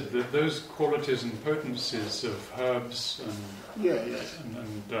suggested that those qualities and potencies of herbs and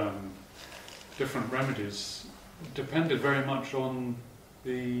different remedies depended very much on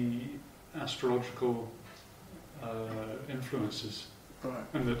the astrological influences, Right.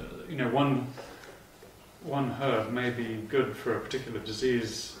 and that one herb may be good for a particular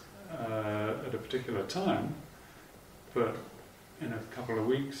disease at a particular time, but in a couple of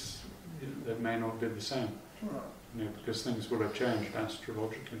weeks that may not be the same. Right. Because things will have changed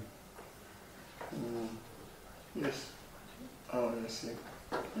astrologically. Yes. Oh, I see.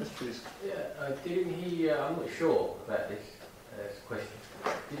 Yes, please. Yeah, didn't he, I'm not sure about this question,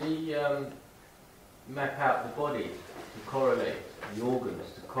 did he map out the body to correlate, the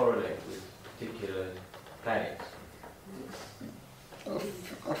organs to correlate with particular planets?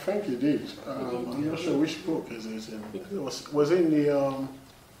 I think he did. I'm not sure which book is it in. It was in the. I'm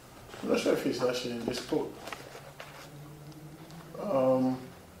not sure if it's actually in this book.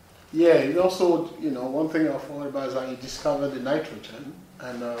 Yeah, he also, one thing I thought about is that he discovered the nitrogen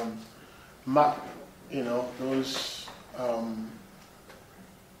and mapped, those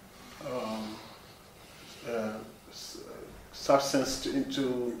substance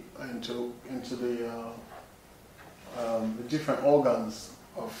into the different organs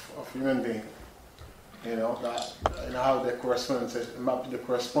of human being. How they correspond, map the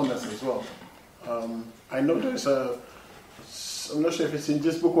correspondence as well. I know there's I'm not sure if it's in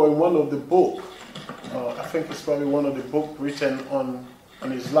this book or in one of the books. I think it's probably one of the books written on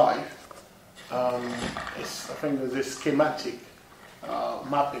his life. I think there's a schematic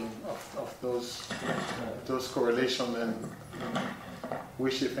mapping of those correlations, and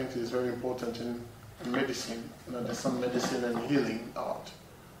which he thinks is very important in medicine. You know, there's some medicine and healing art.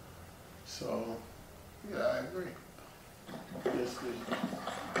 So, yeah, I agree. Yes, please.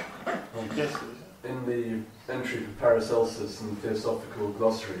 Yes, please. In the entry for Paracelsus in the Theosophical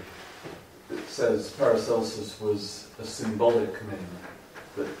Glossary, it says Paracelsus was a symbolic name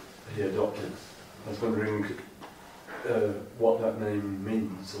that he adopted. I was wondering what that name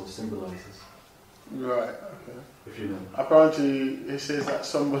means or symbolizes. Right, okay. If you know. Apparently, it says that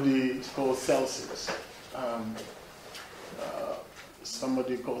somebody is called Celsius.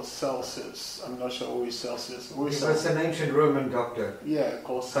 Somebody called Celsius. I'm not sure who is Celsius. Who is He was an ancient Roman doctor. Yeah,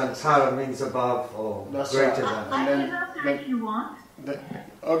 called And Celsius. para means above or That's greater right. than. I can answer if you want.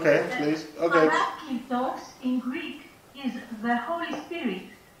 Okay, please. Okay. Parakletos in Greek is the Holy Spirit,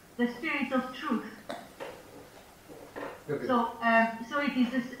 the Spirit of truth. Okay. So it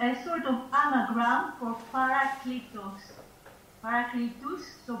is a sort of anagram for Parakletos. Parakletos,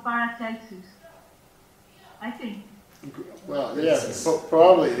 so Paracelsus. I think. Well, yeah,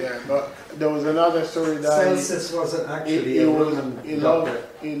 probably, yeah. But there was another story that Celsus wasn't actually a Roman doctor.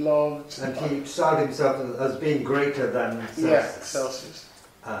 He loved. And he saw himself as being greater than Celsus. Yeah, Celsius.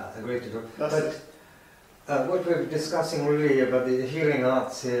 A greater doctor. That's But what we're discussing really about the healing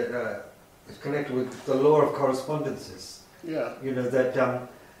arts here is connected with the law of correspondences. Yeah. You know that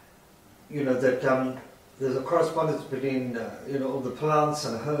there's a correspondence between all the plants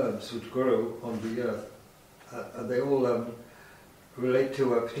and herbs which grow on the earth. They all relate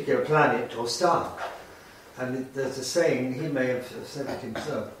to a particular planet or star. And there's a saying, he may have said it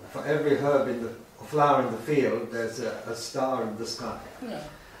himself, for every herb or flower in the field, there's a star in the sky. Yeah.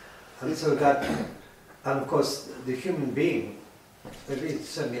 And so that, and of course, the human being, at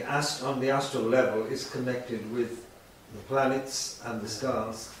least certainly on the astral level, is connected with the planets and the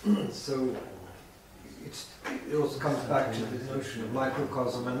stars. So it also comes back to the notion of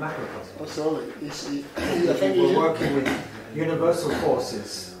microcosm and macrocosm. Absolutely. I think we're working with universal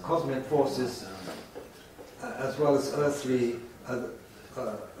forces, cosmic forces, as well as earthly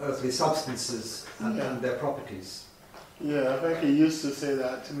substances and their properties. Yeah, I think he used to say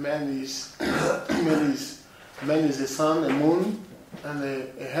that man is the sun, the moon, and a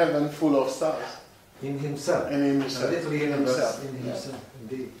heaven full of stars. In himself. In himself. A little universe himself. in himself,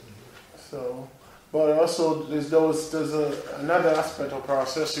 indeed. So, but also there's another aspect of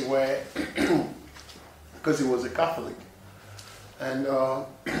Paracelsus where, because he was a Catholic, and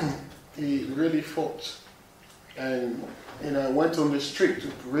he really fought, and went on the street to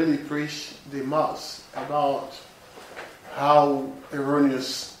really preach the mass about how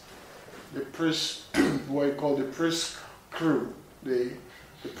erroneous the priest, what you call the priest crew, the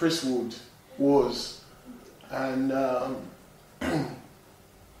priesthood was, and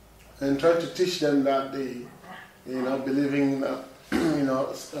try to teach them that believing that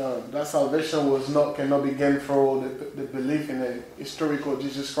that salvation cannot be gained through the belief in a historical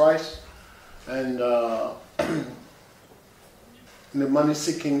Jesus Christ and in the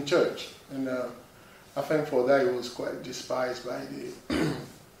money-seeking church, and I think for that he was quite despised by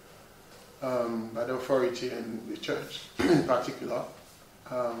the authority and the church in particular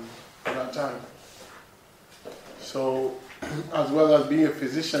at that time. So, as well as being a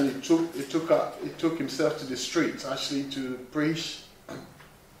physician, he took himself to the streets actually to preach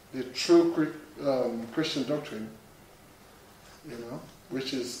the true Christian doctrine,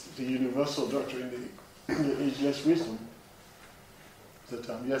 which is the universal doctrine, the ageless wisdom.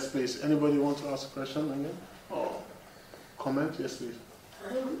 Yes, please. Anybody want to ask a question again? Or comment? Yes, please.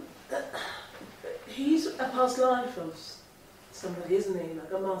 He's a past life of somebody, isn't he?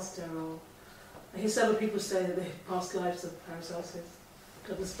 Like a master, or I hear several people say that they're past lives of Paracelsus.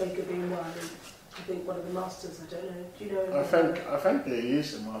 Douglas Baker being one, and I think one of the masters. I don't know. Do you know? I think he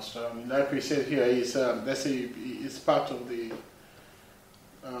is a master. I mean, like we said here, he's he's part of the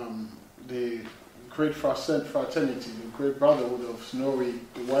great fraternity, the great brotherhood of Snowy,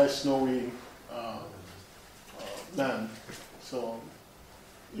 the white Snowy man. So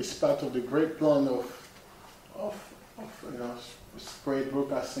it's part of the great plan of great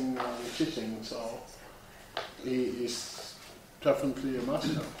broadcasting teaching. So he is definitely a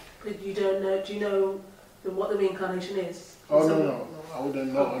master. But you don't know. Do you know what the reincarnation is? Oh no, I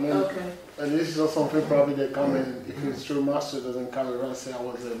wouldn't know. I mean, okay. And this is not something probably they come in, if it's true master, doesn't come around and say I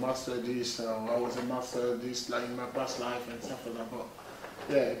was a master of this, or I was a master of this, like in my past life and stuff like that. But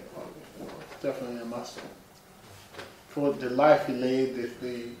yeah, definitely a master. for the life he led,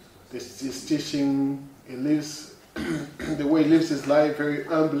 his teaching, he lives the way he lives his life very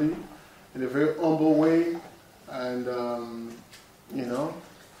humbly, in a very humble way, and you know,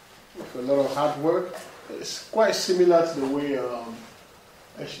 with a lot of hard work. It's quite similar to the way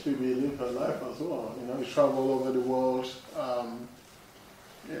HPB lived her life as well. You know, he traveled all over the world.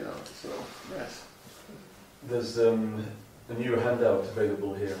 You know, so yes. There's a new handout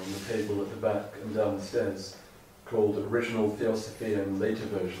available here on the table at the back and downstairs called Original Theosophy and Later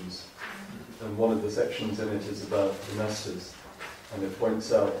Versions. And one of the sections in it is about the masters. And it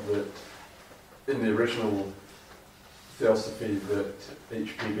points out that in the original theosophy that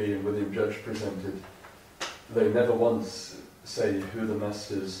HPB and William Judge presented, they never once say who the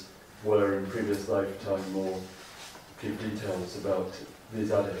masters were in previous lifetime or give details about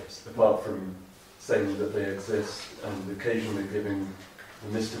these adepts, apart from saying that they exist and occasionally giving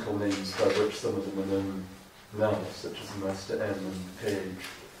the mystical names by which some of them are known now, such as Master M and KH.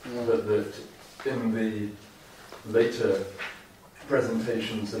 But that in the later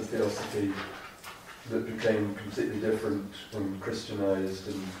presentations of theosophy that became completely different and Christianized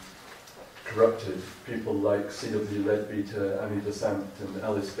and corrupted, people like C.W. Leadbeater, Annie Besant and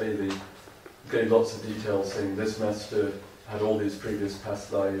Alice Bailey gave lots of details saying this master had all these previous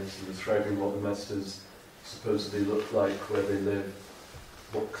past lives and describing what the masters supposedly looked like, where they lived,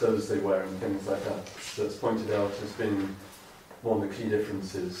 what clothes they wear and things like that. So it's pointed out as being one of the key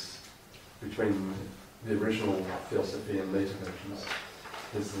differences between the original theosophy and later versions,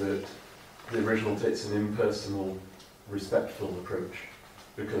 is that the original takes an impersonal, respectful approach,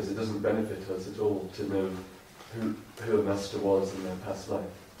 because it doesn't benefit us at all to know who a master was in their past life.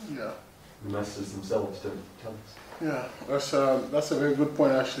 Yeah. The masters themselves don't tell us. Yeah, that's a very good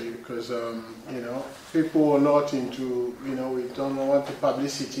point actually, because you know, people are not into, you know, we don't want the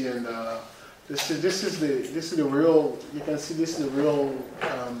publicity, and this is the real. You can see this is the real.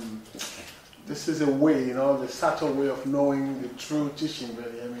 This is a way, you know, the subtle way of knowing the true teaching.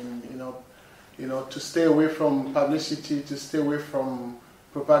 Really, I mean, you know, to stay away from publicity, to stay away from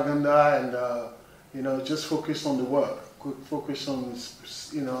propaganda, and you know, just focus on the work, focus on,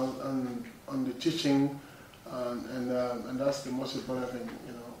 you know, on the teaching. And that's the most important thing,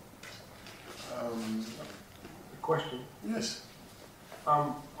 you know. Question? Yes.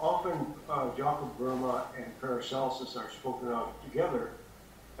 Often Jacob Burma and Paracelsus are spoken of together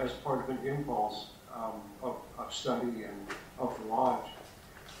as part of an impulse of study and of the lodge.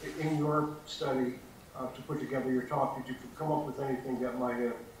 In your study to put together your talk, did you come up with anything that might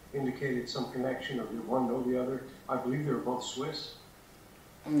have indicated some connection, or did one know the other? I believe they were both Swiss.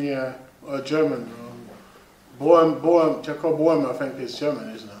 Yeah, German. Jacob Boehm, I think, is German,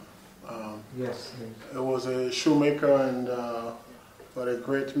 isn't it? Yes. It was a shoemaker and but a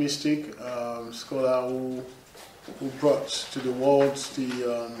great mystic, scholar who brought to the world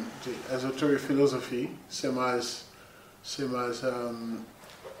the esoteric philosophy, same as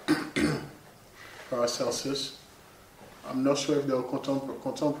Paracelsus. I'm not sure if they were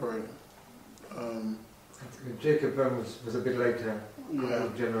contemporary. Jacob Boehm was a bit later, a couple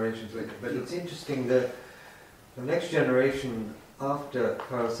of generations later. But it's interesting that the next generation after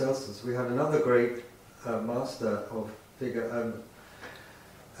Paracelsus, we had another great master of figure,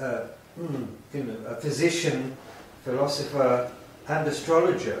 a physician, philosopher, and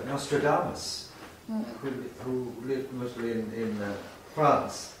astrologer, Nostradamus, who lived mostly in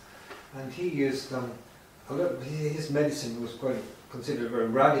France. And he used a lot. His medicine was quite considered very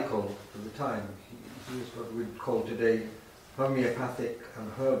radical at the time. He used what we'd call today homeopathic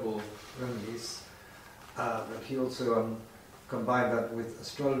and herbal remedies. But he also combined that with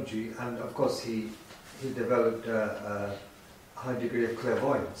astrology, and of course he developed a high degree of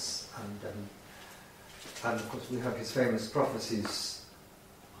clairvoyance, and of course we have his famous prophecies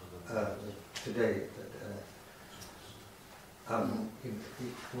today.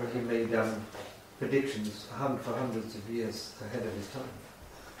 When he made predictions for hundreds of years ahead of his time,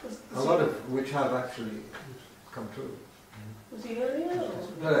 a lot of which have actually come true. Was he earlier?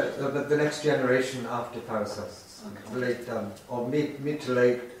 No, the next generation after Paracelsus, late or mid to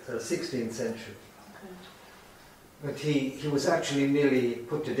late 16th century. Okay. But he was actually nearly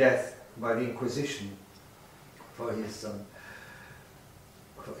put to death by the Inquisition for his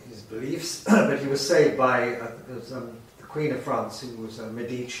beliefs. But he was saved by the Queen of France, who was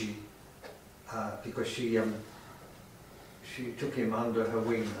Medici, because she took him under her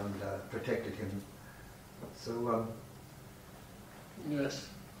wing and protected him. So. Yes.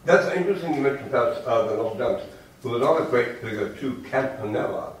 That's interesting you mentioned about the Nostradamus. There was another great figure too,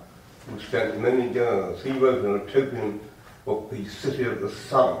 Campanella, who spent many years. He wrote an utopian book, The City of the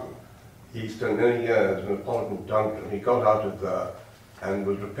Sun, he spent many years in a Napolitan dungeon. He got out of there and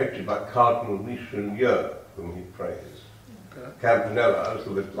was protected by Cardinal Richelieu, whom he praised. Okay. Campanella, a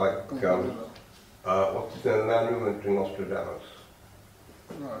little bit like, what's his name, the man who went to Nostradamus.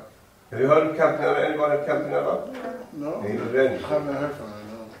 Right. Have you heard of Campanella? Anybody of Campanella? No, He was I Venice. haven't heard from him,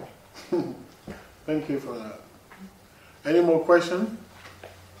 no. Thank you for that. Any more question?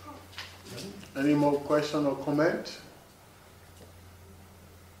 Any more question or comment?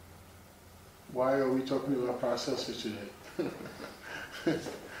 Why are we talking about Paracelsus today?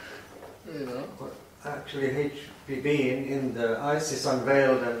 You know? Well, actually, HPB in the ISIS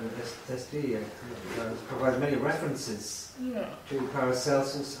Unveiled and SD provides many references to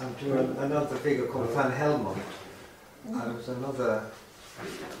Paracelsus and to another figure called Van Helmont. There was another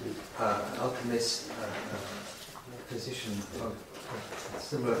alchemist, physician of a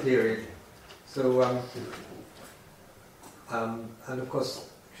similar period. So, and of course,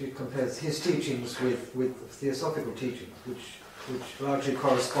 she compares his teachings with theosophical teachings, which largely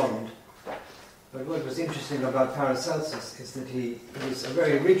correspond. But what was interesting about Paracelsus is that he was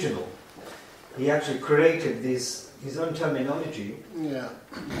very original. He actually created his own terminology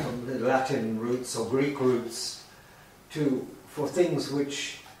from the Latin roots or Greek roots for things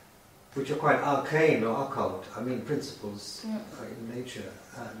which are quite arcane or occult. I mean, principles in nature,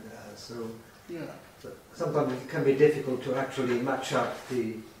 and so sometimes it can be difficult to actually match up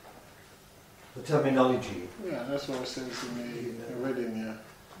the terminology. Yeah, that's what it says in the reading. Yeah.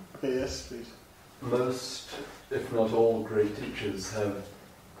 Okay, yes, please. Most, if not all, great teachers have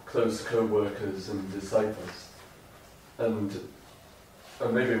close co-workers and disciples. And I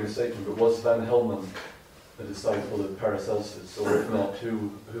may be mistaken, but was Van Helmont a disciple of Paracelsus, or if not,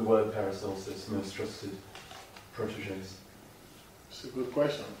 who were Paracelsus' most trusted proteges? It's a good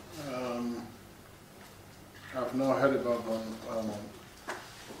question. I've not heard about Van Helmont,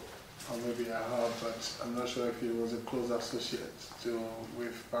 or maybe I have, but I'm not sure if he was a close associate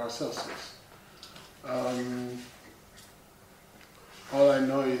with Paracelsus. All I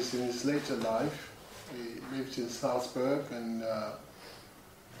know is in his later life, he lived in Salzburg, and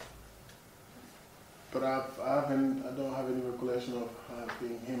but I don't have any recollection of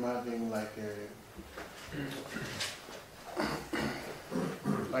him having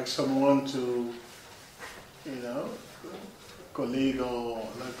like someone to, colleague or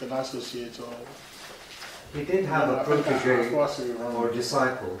like an associate or. He did have a protege or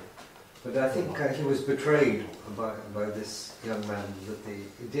disciple. But I think he was betrayed by this young man, that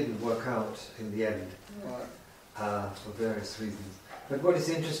it didn't work out in the end, for various reasons. But what is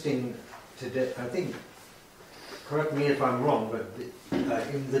interesting today, I think, correct me if I'm wrong, but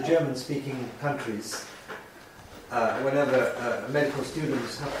in the German-speaking countries, whenever medical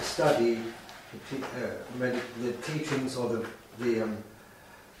students have to study the teachings or the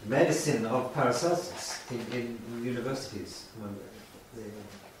medicine of Paracelsus in universities,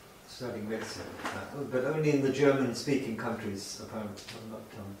 studying medicine, but only in the German-speaking countries, apparently,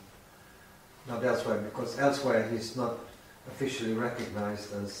 not elsewhere, because elsewhere he's not officially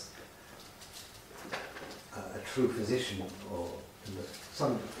recognized as a true physician, or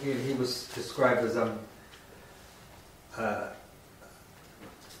he was described as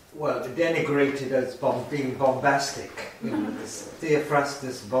denigrated as being bombastic, this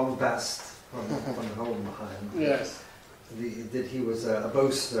Theophrastus bombast from Holmheim. Yes. That he was a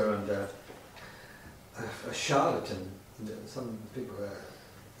boaster and a charlatan. Some people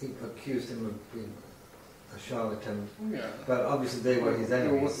accused him of being a charlatan, but obviously they were his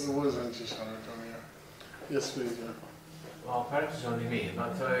enemies. It wasn't a charlatan, Yes, please, Well, perhaps it's only me,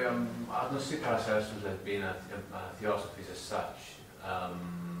 but I don't see Paracelsus as being a theosophist as such.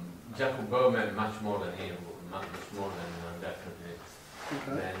 Jacob Böhme, much more than him, much more than definitely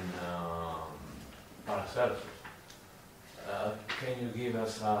than Paracelsus. Can you give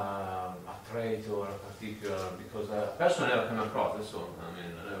us a trait or a particular, because personally I never come across, that's all. I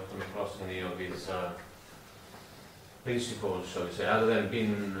mean, I never come across any of his principles, shall we say, other than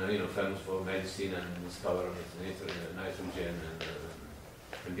being famous for medicine and discovering nitrogen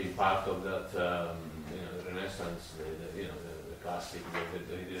and being part of that the Renaissance, the classic,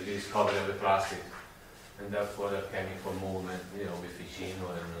 the discovery of the classic, and therefore the chemical movement, with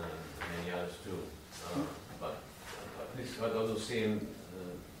Ficino and many others too. But at least what I do see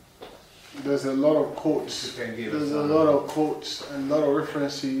there's a lot of quotes. There's a lot of quotes and a lot of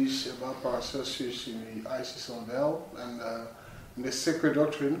references about Paracelsus in the Isis Unveiled and in the Sacred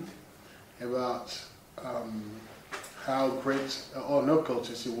Doctrine about how great or no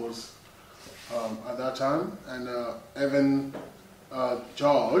occultist he was at that time, and even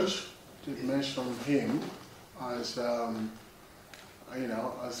George did mention him as you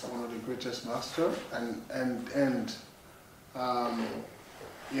know, as one of the greatest masters, and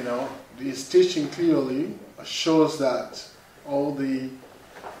you know, his teaching clearly shows that all the,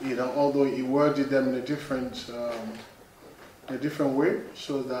 you know, although he worded them in a different way,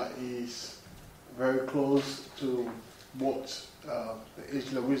 shows that he's very close to what the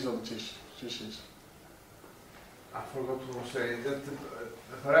Age of Wisdom teaches. I forgot to say that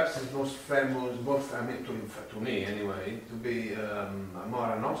perhaps the most famous, both, I mean, to me anyway, to be more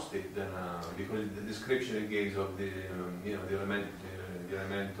agnostic than because the description he gives of the you know, the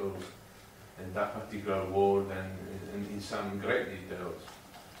elementals and that particular world and in some great details.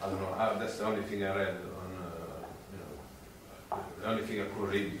 I don't know. That's the only thing I read on. You know, the only thing I could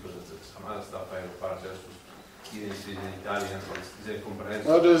read because some other stuff I have Paracelsus. Even if it's in Italian, it's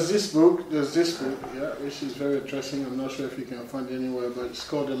incomprehensible. Well, there's this book, yeah, which is very interesting. I'm not sure if you can find it anywhere, but it's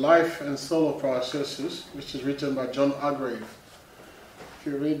called The Life and Soul of Paracelsus, which is written by John Hargrave. If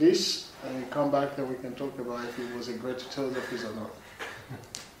you read this, and you come back, then we can talk about if it was a great theosophist or not.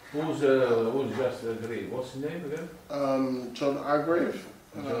 Who's just agreed? What's his name again? John Hargrave.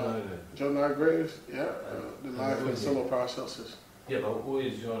 John Hargrave, yeah. The Life and Soul of Paracelsus. Yeah, but who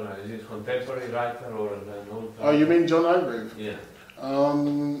is John? Is he a contemporary writer or an old? Oh, you mean John Hargrave? Yeah.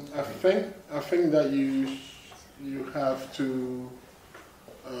 I think that you have to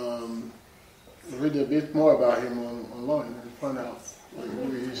read a bit more about him online and find out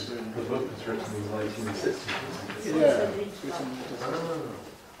who he is. The book was written in the 1960s. Yeah.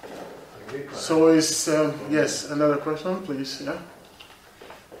 So is yes. Another question, please. Yeah.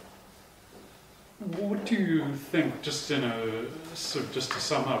 What do you think, just in a sort of just to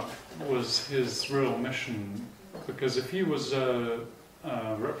sum up, was his real mission? Because if he was a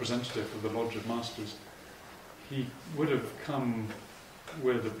representative of the Lodge of Masters, he would have come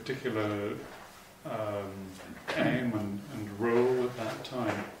with a particular aim and role at that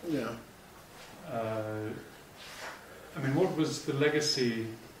time. Yeah. I mean, what was the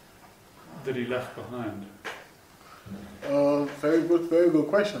that he left behind? Very good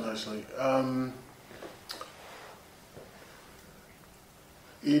question, actually.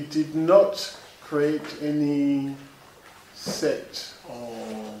 He did not create any sect,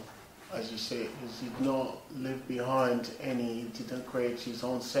 or as you say, he did not leave behind any. He didn't create his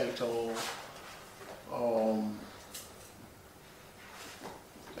own sect or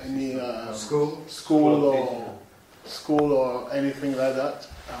any school or anything like that.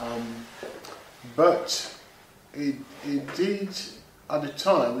 But it did at the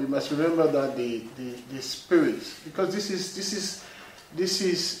time. We must remember that the spirit, because this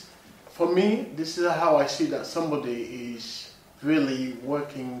is for me. This is how I see that somebody is really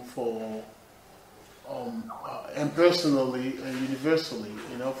working for and personally and universally,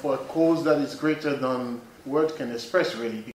 you know, for a cause that is greater than word can express, really.